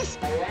 please.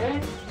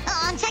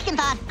 On second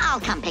thought,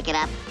 I'll come pick it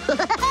up.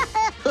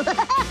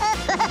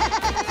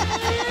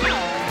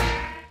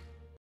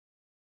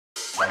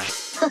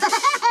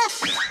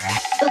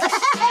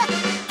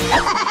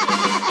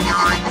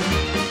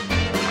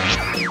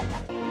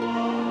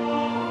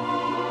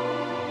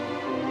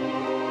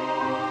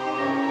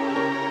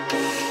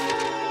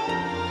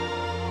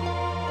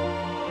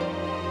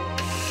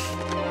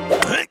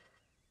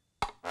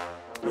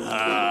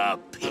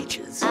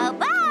 Peaches. Oh,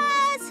 Buzz!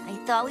 I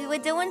thought we were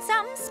doing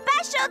something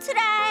special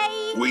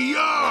today. We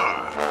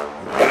are!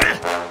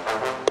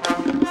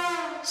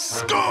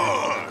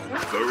 Score!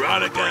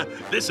 Veronica,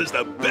 this is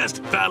the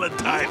best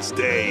Valentine's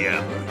Day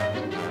ever.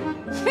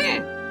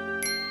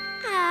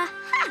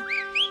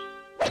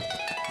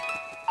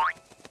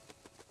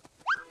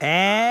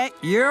 At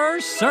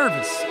your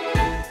service.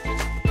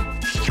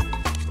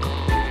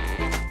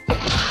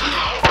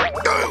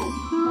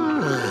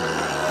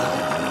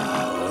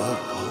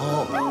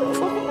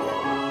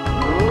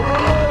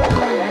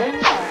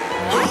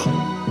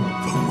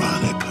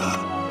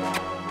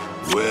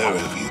 Where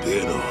have you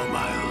been all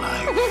my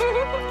life?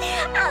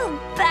 Oh,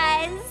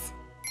 Buzz.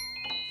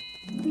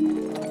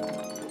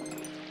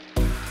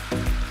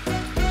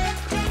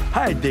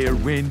 Hi there,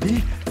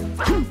 Wendy.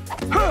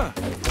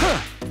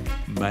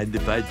 Mind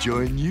if I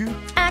join you?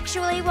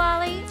 Actually,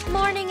 Wally,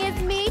 morning is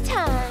me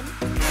time.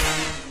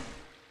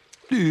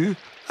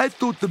 I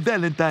thought the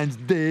Valentine's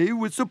Day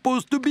was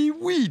supposed to be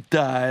we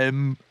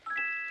time.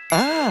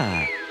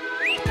 Ah.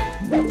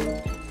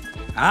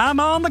 I'm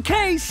on the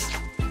case.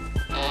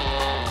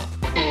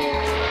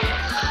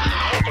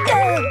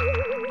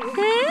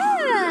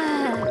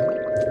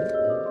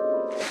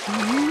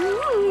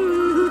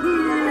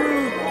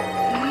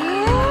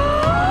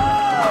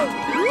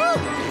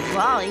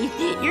 Wow,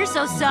 you're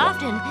so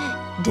soft and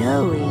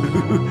doughy.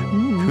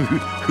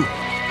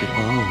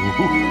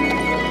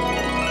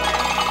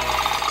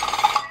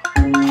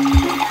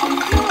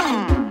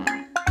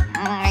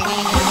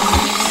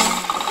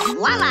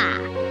 Voila!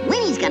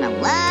 Winnie's gonna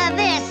love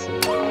this.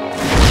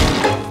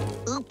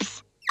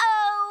 Oops.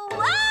 Oh,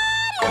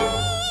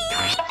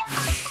 Woody!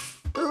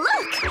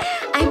 Look,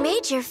 I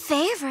made your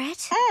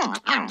favorite.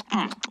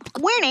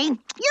 Winnie,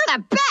 you're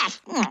the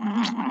best.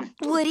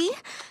 Woody,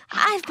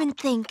 I've been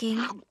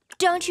thinking.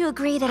 Don't you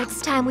agree that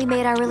it's time we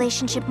made our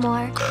relationship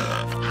more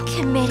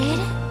committed?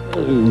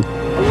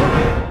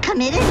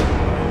 Committed?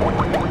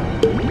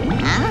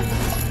 Huh?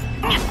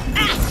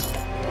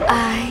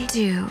 I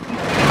do.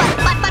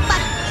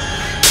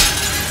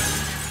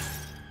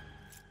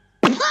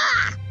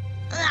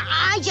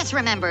 I just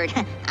remembered.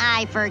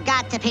 I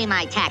forgot to pay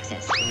my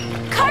taxes.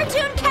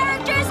 Cartoon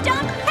characters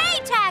don't pay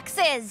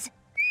taxes!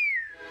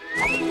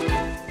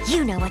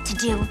 You know what to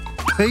do.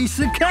 Piece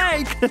of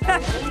cake.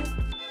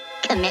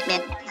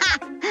 Commitment. Ha!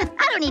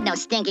 I don't need no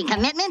stinking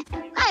commitment.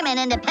 I'm an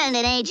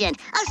independent agent,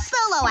 a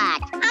solo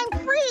act. I'm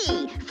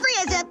free. Free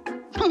as a,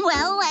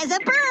 well, as a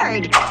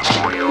bird.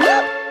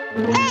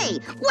 Hey,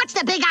 what's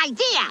the big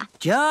idea?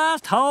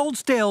 Just hold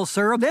still,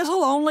 sir.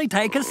 This'll only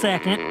take a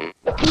second.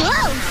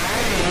 Whoa!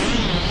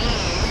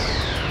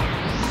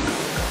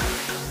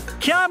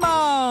 Come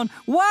on.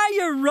 Why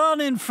you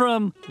running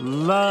from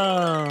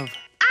love?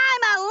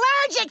 I'm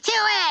allergic to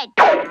it!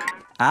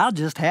 I'll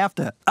just have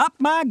to up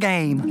my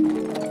game.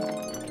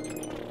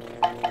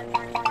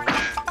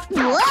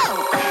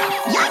 Whoa!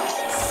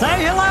 Yikes!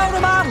 Say hello to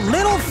my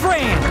little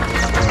friend.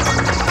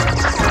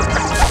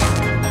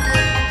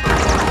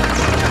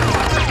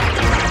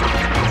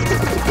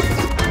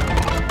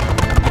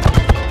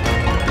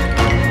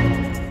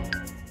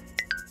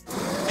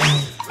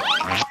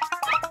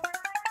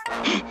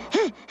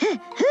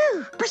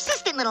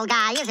 Persistent little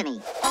guy, isn't he?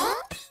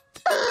 Fire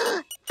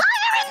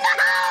in the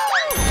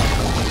hole!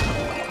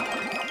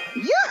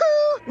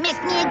 Yoo-hoo!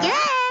 Missed me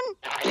again!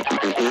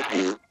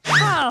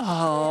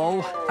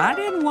 Oh, I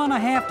didn't want to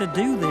have to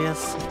do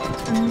this.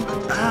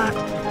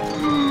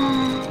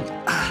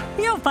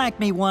 You'll thank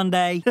me one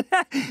day.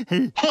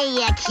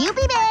 Hey,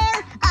 Cupid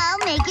Bear, I'll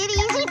make it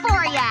easy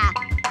for ya.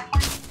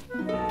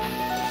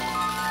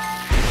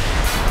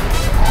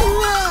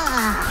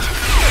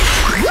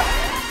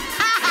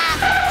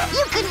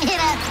 You couldn't hit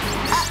a...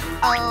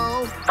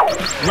 Uh-oh.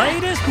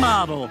 Latest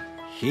model,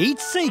 Heat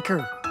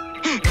Seeker.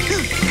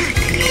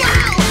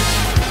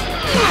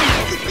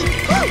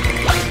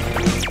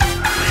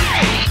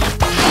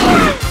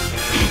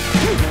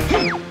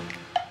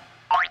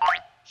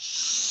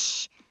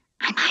 Shh!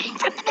 I'm hiding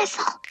from the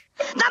missile.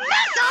 The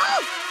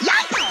missile!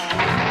 Yikes!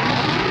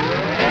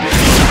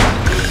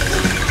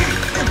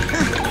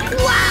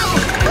 Wow!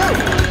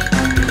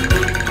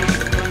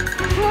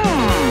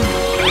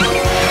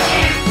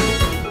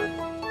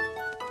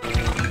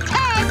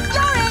 Ted,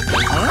 you're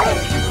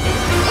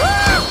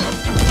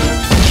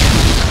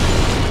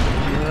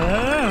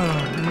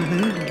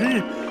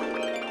it!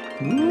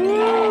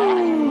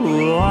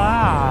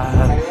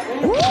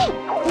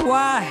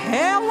 Why,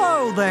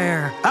 hello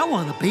there. I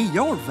want to be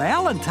your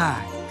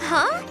Valentine.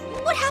 Huh?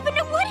 What happened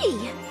to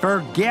Woody?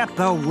 Forget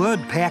the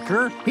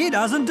woodpecker. He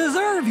doesn't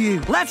deserve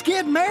you. Let's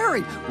get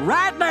married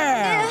right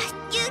now.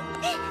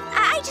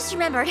 I just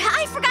remembered.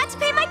 I forgot to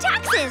pay my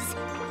taxes.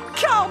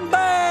 Come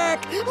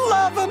back,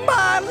 love of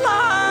my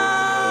life.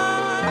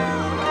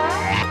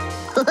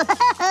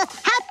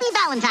 Happy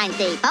Valentine's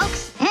Day,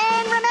 folks.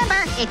 And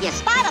remember, if you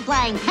spot a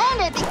flying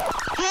panda...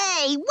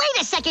 Hey,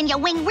 wait a second, you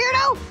wing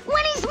weirdo.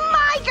 Winnie's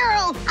my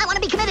girl. I want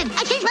to be committed.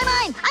 I changed my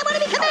mind. I want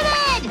to be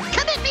committed.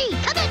 Commit me.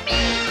 Commit me.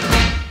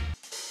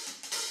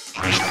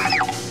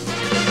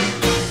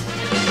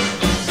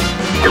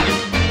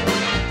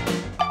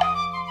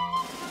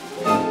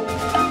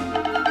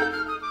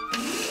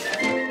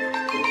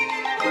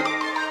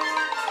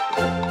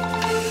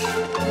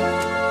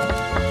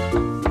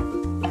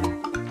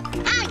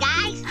 Hi,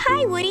 guys.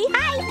 Hi, Woody.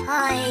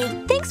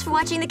 Hi. Thanks for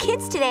watching the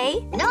kids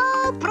today.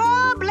 No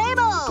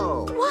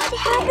problemo. What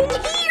happened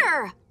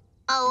here?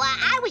 Oh,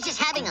 I was just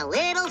having a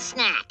little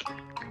snack.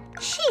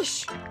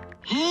 Sheesh.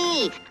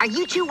 Hey, are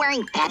you two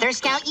wearing Feather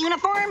Scout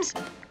uniforms?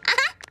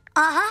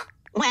 Uh-huh.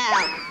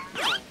 Well,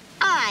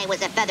 I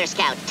was a Feather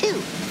Scout,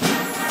 too.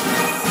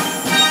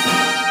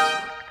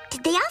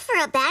 Did they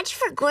offer a badge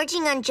for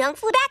gorging on junk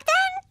food back then?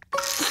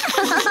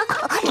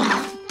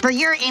 For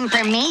your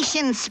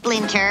information,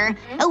 Splinter,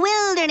 a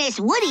Wilderness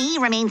Woody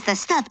remains the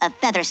stuff of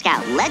Feather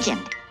Scout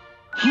legend.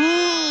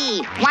 Hey,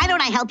 why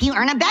don't I help you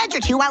earn a badge or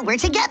two while we're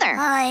together?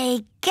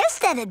 I guess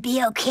that'd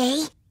be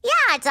okay.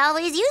 Yeah, it's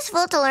always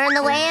useful to learn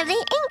the way of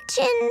the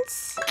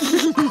ancients.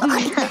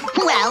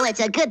 Well, it's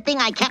a good thing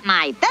I kept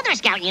my Feather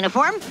Scout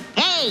uniform.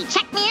 Hey,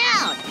 check me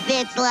out.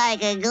 Fits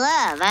like a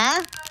glove,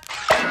 huh?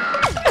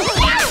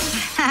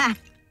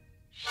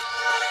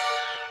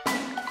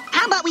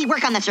 How about we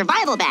work on the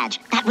survival badge?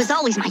 That was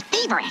always my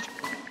favorite.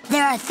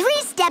 There are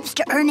 3 steps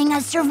to earning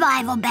a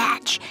survival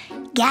badge.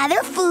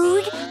 Gather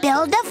food,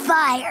 build a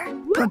fire,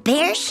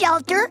 prepare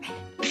shelter.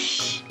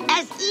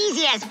 As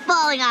easy as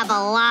falling off a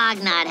log,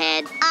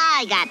 nuthead.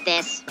 I got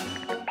this.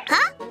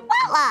 Huh?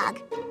 What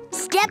log?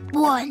 Step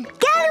 1,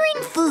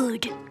 gathering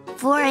food.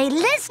 For a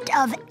list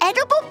of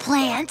edible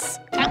plants.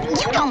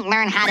 You don't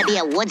learn how to be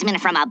a woodsman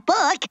from a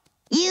book.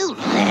 You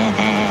live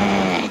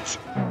it.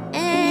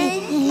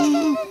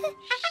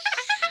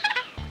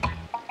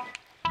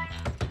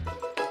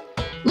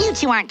 You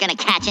two aren't gonna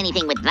catch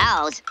anything with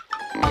those.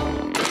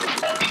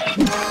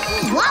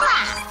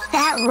 Voila!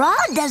 That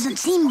rod doesn't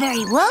seem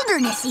very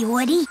wildernessy,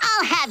 Woody.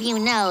 I'll have you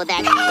know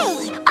that...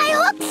 Hey! I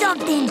hooked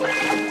something!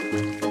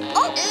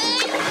 Oh,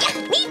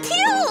 me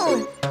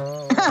too!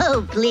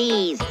 Oh,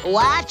 please,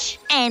 watch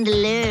and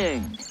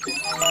learn.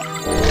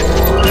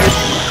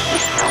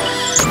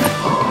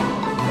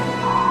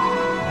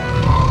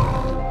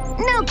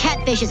 No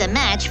catfish is a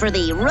match for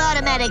the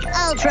Rodomatic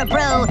Ultra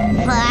Pro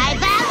 5000!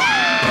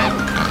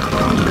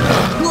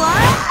 Whoa!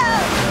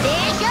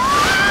 Fish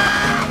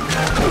on!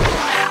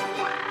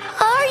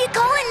 Are you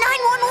calling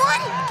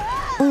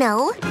 911?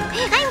 No,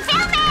 I'm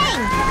filming!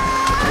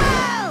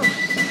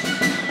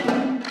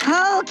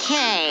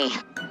 Okay,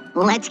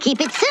 let's keep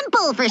it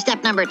simple for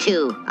step number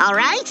 2, all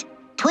right?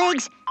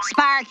 Twigs,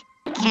 spark,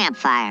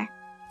 campfire.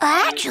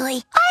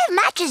 Actually, I have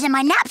matches in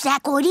my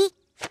knapsack, Woody.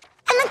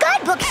 And the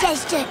guidebook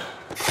says to...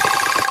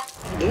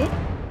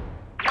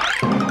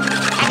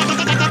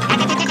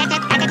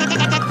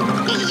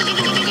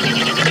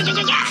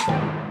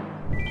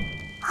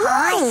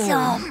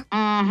 Awesome.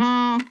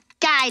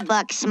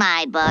 Guidebook,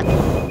 smidebook.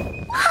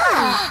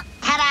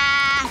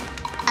 Ta-da!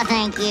 A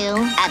thank you.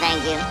 A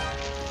thank you.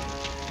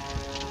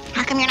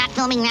 How come you're not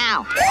filming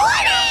now?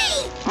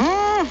 Woody!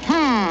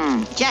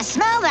 Just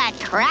smell that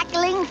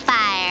crackling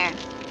fire.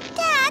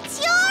 That's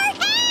your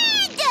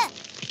head!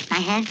 My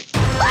head?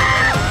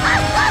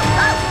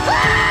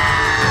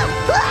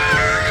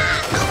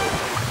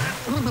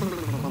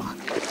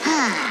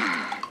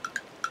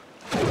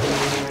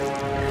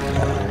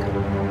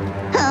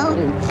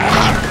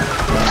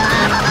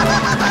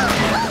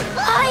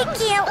 I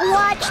can't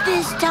watch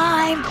this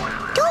time.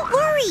 Don't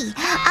worry.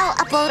 I'll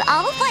upload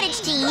all the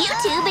footage to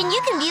YouTube and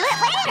you can view it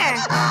later.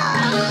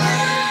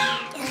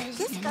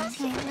 This goes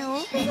here.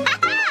 No.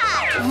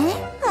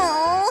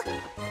 Oh.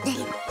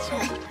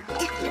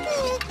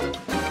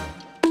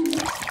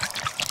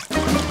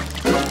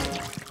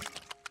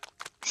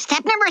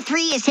 Step number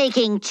 3 is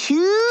taking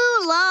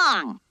too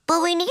long.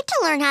 But we need to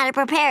learn how to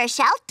prepare a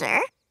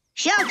shelter.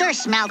 Shelter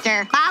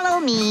smelter, follow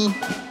me.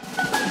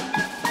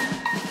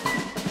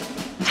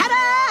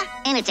 Ta-da!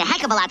 And it's a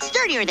heck of a lot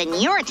sturdier than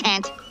your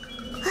tent.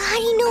 How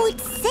do you know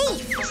it's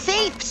safe?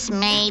 Safe,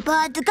 mate.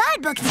 But the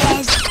guidebook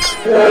says...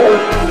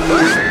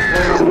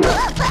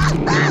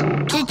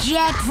 to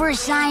check for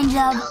signs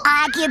of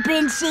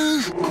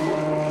occupancy.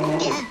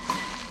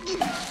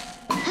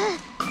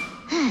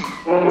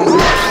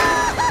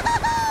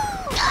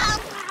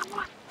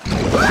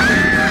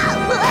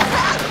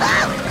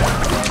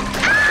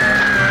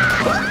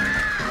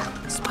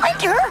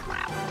 Splinter?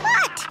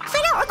 What? If I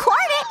don't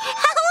record it,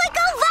 how will it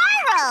go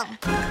viral?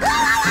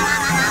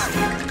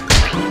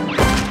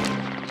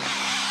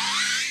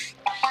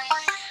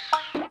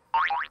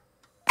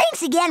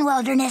 Thanks again,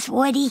 Wilderness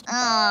Woody.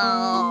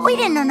 Oh. We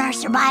didn't earn our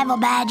survival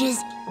badges,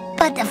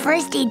 but the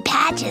first aid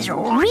patch is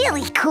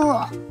really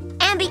cool.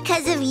 And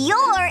because of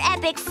your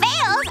epic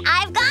fails,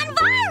 I've gone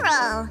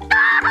viral.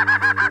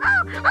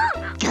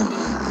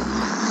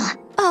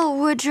 Oh,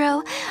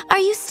 Woodrow, are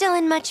you still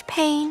in much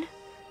pain?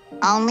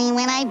 Only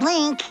when I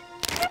blink.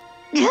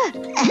 Ew.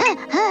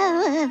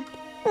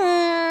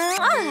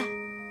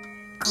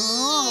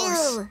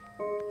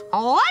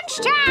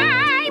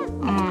 Lunchtime!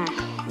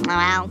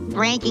 Well,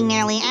 breaking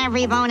nearly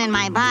every bone in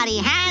my body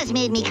has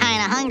made me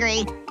kind of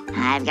hungry.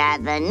 I've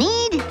got the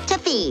need to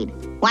feed.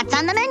 What's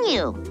on the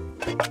menu?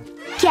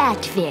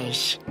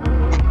 Catfish.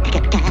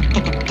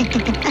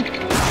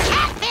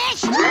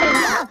 Catfish!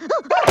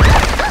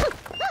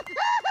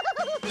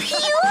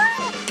 Pure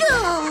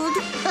gold.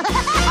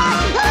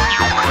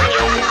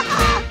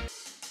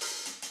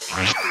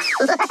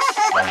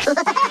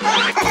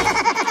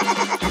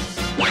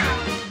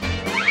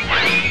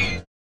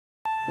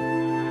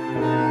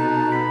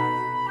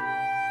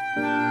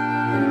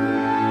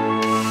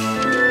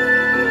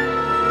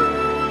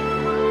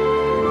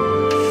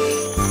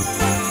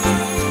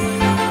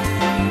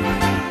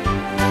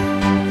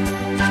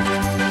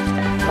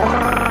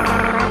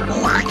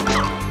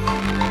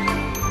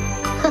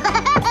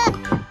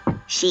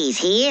 She's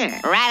here,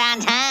 right on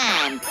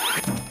time.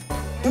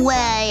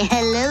 Why,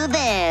 hello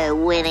there,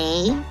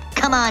 Winnie.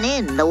 Come on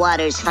in, the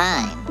water's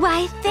fine.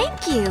 Why,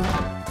 thank you.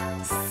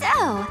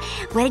 So, So,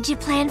 what did you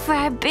plan for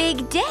our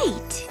big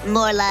date?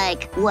 More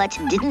like, what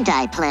didn't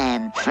I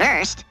plan?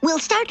 First, we'll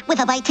start with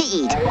a bite to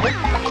eat.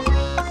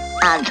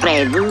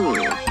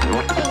 Entrez-vous.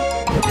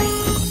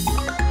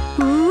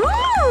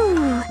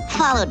 Ooh!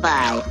 Followed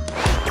by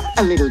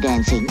a little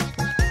dancing.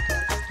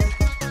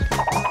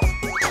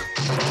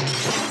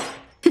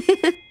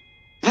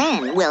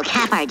 Then we'll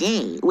cap our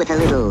day with a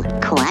little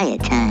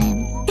quiet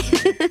time.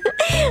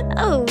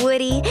 Oh,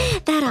 Woody,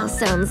 that all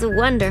sounds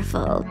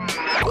wonderful.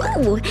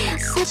 Ooh,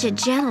 such a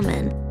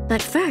gentleman.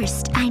 But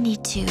first, I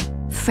need to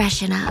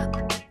freshen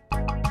up.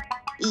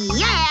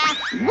 Yeah!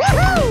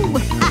 Woohoo!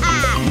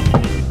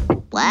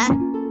 What?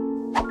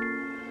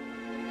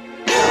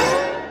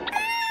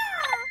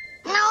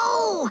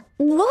 No!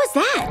 What was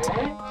that?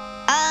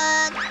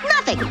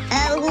 Nothing.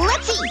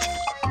 Let's eat.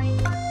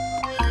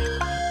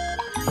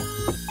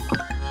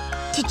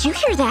 Did you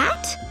hear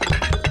that?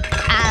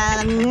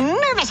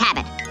 Nervous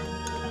habit.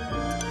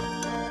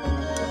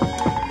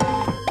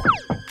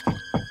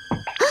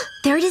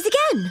 There it is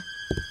again.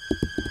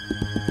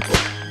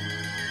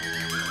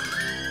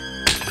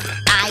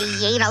 I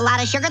ate a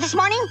lot of sugar this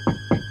morning.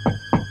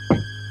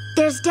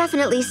 There's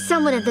definitely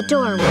someone at the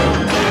door.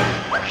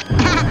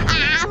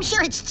 I'm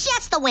sure it's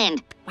just the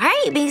wind. Why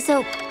are you being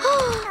so...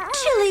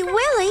 Chilly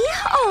Willy?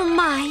 Oh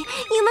my,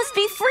 you must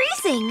be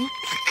freezing.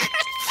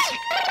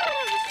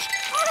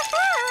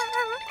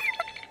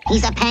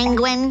 He's a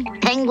penguin.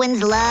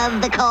 Penguins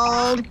love the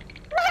cold.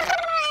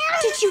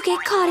 Did you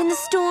get caught in the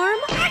storm?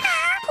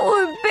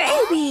 Poor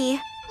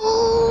baby.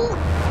 Ooh.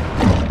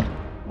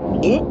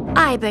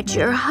 I bet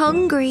you're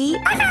hungry.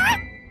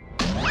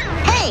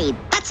 Hey,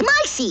 that's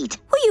my seat.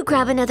 Will you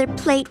grab another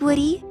plate,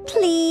 Woody,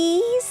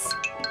 please?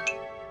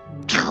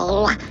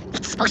 Oh,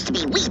 it's supposed to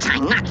be we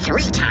time, not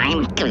 3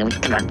 time. Give him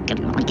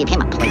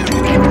a plate.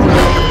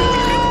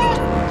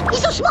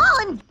 He's so small,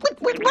 and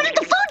where did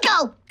the food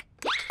go?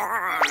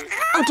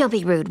 Oh, don't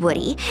be rude,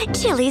 Woody.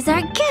 Chili's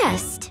our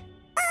guest.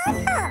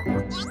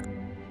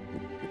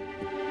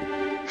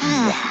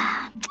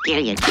 Here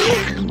you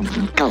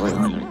go.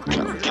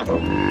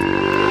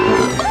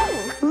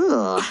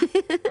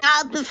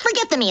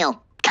 Forget the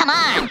meal. Come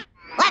on.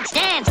 Let's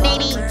dance,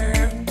 baby.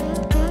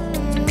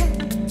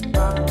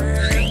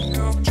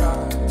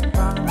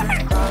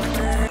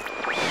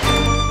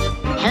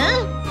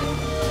 Huh?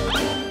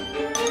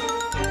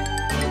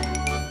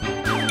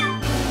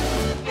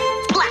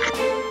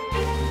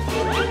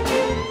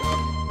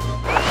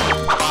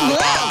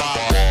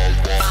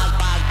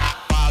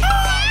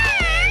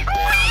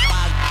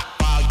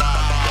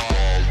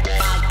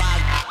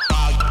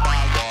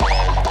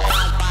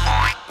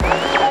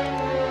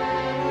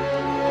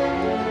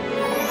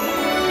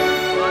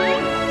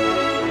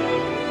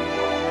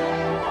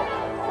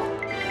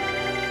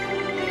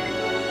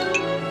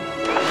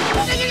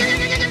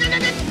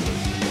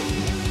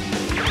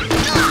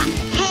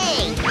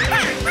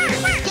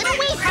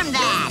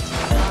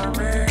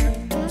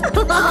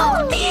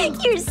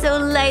 You're so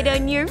light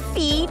on your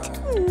feet.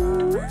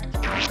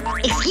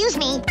 Excuse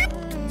me.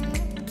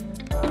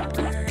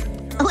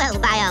 Well,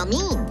 by all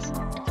means.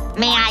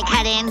 May I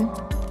cut in?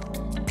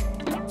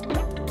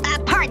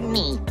 Pardon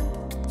me.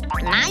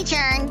 My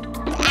turn.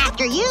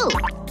 After you.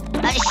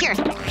 Sure.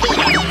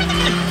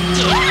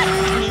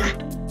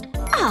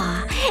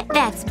 Ah,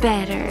 that's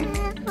better.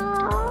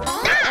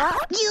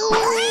 You.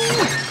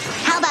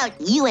 How about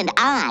you and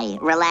I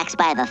relax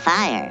by the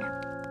fire?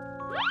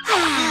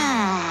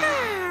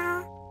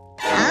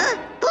 Huh?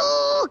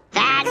 Ooh,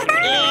 that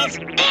is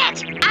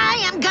it! I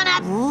am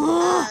gonna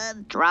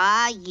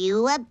draw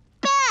you a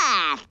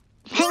bath.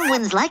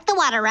 Penguins like the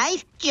water,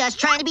 right? Just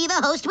trying to be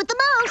the host with the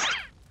most.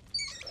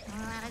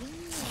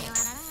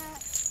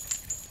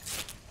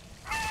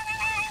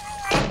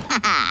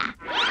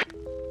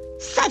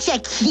 Such a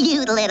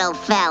cute little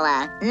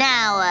fella.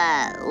 Now,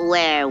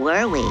 where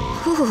were we?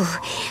 Ooh,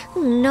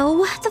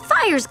 no, the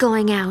fire's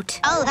going out.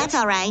 Oh, that's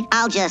all right.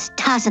 I'll just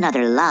toss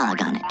another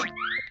log on it.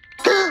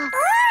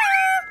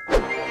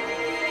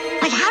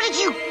 But how did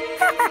you...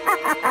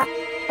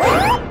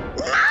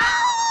 No!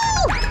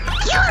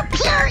 You're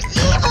pure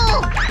evil!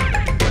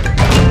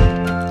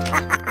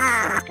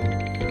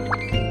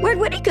 Where'd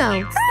Woody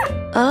go?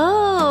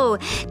 Oh,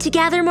 to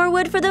gather more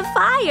wood for the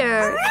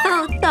fire.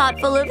 How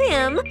thoughtful of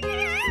him.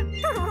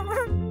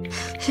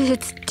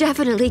 It's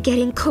definitely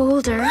getting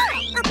colder.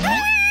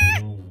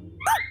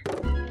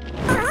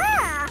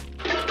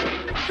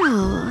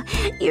 Oh,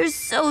 you're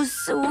so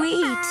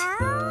sweet.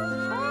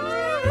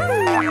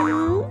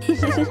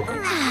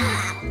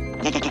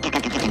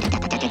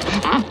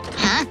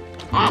 Huh?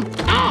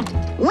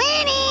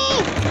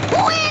 Winnie!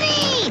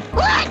 Winnie!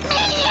 Let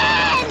me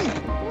in!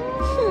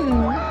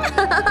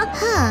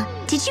 Huh,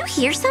 did you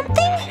hear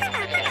something?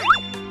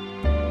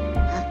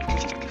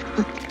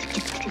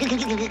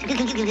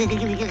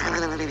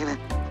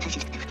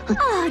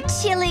 Oh,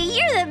 Chili,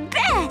 you're the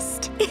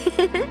best!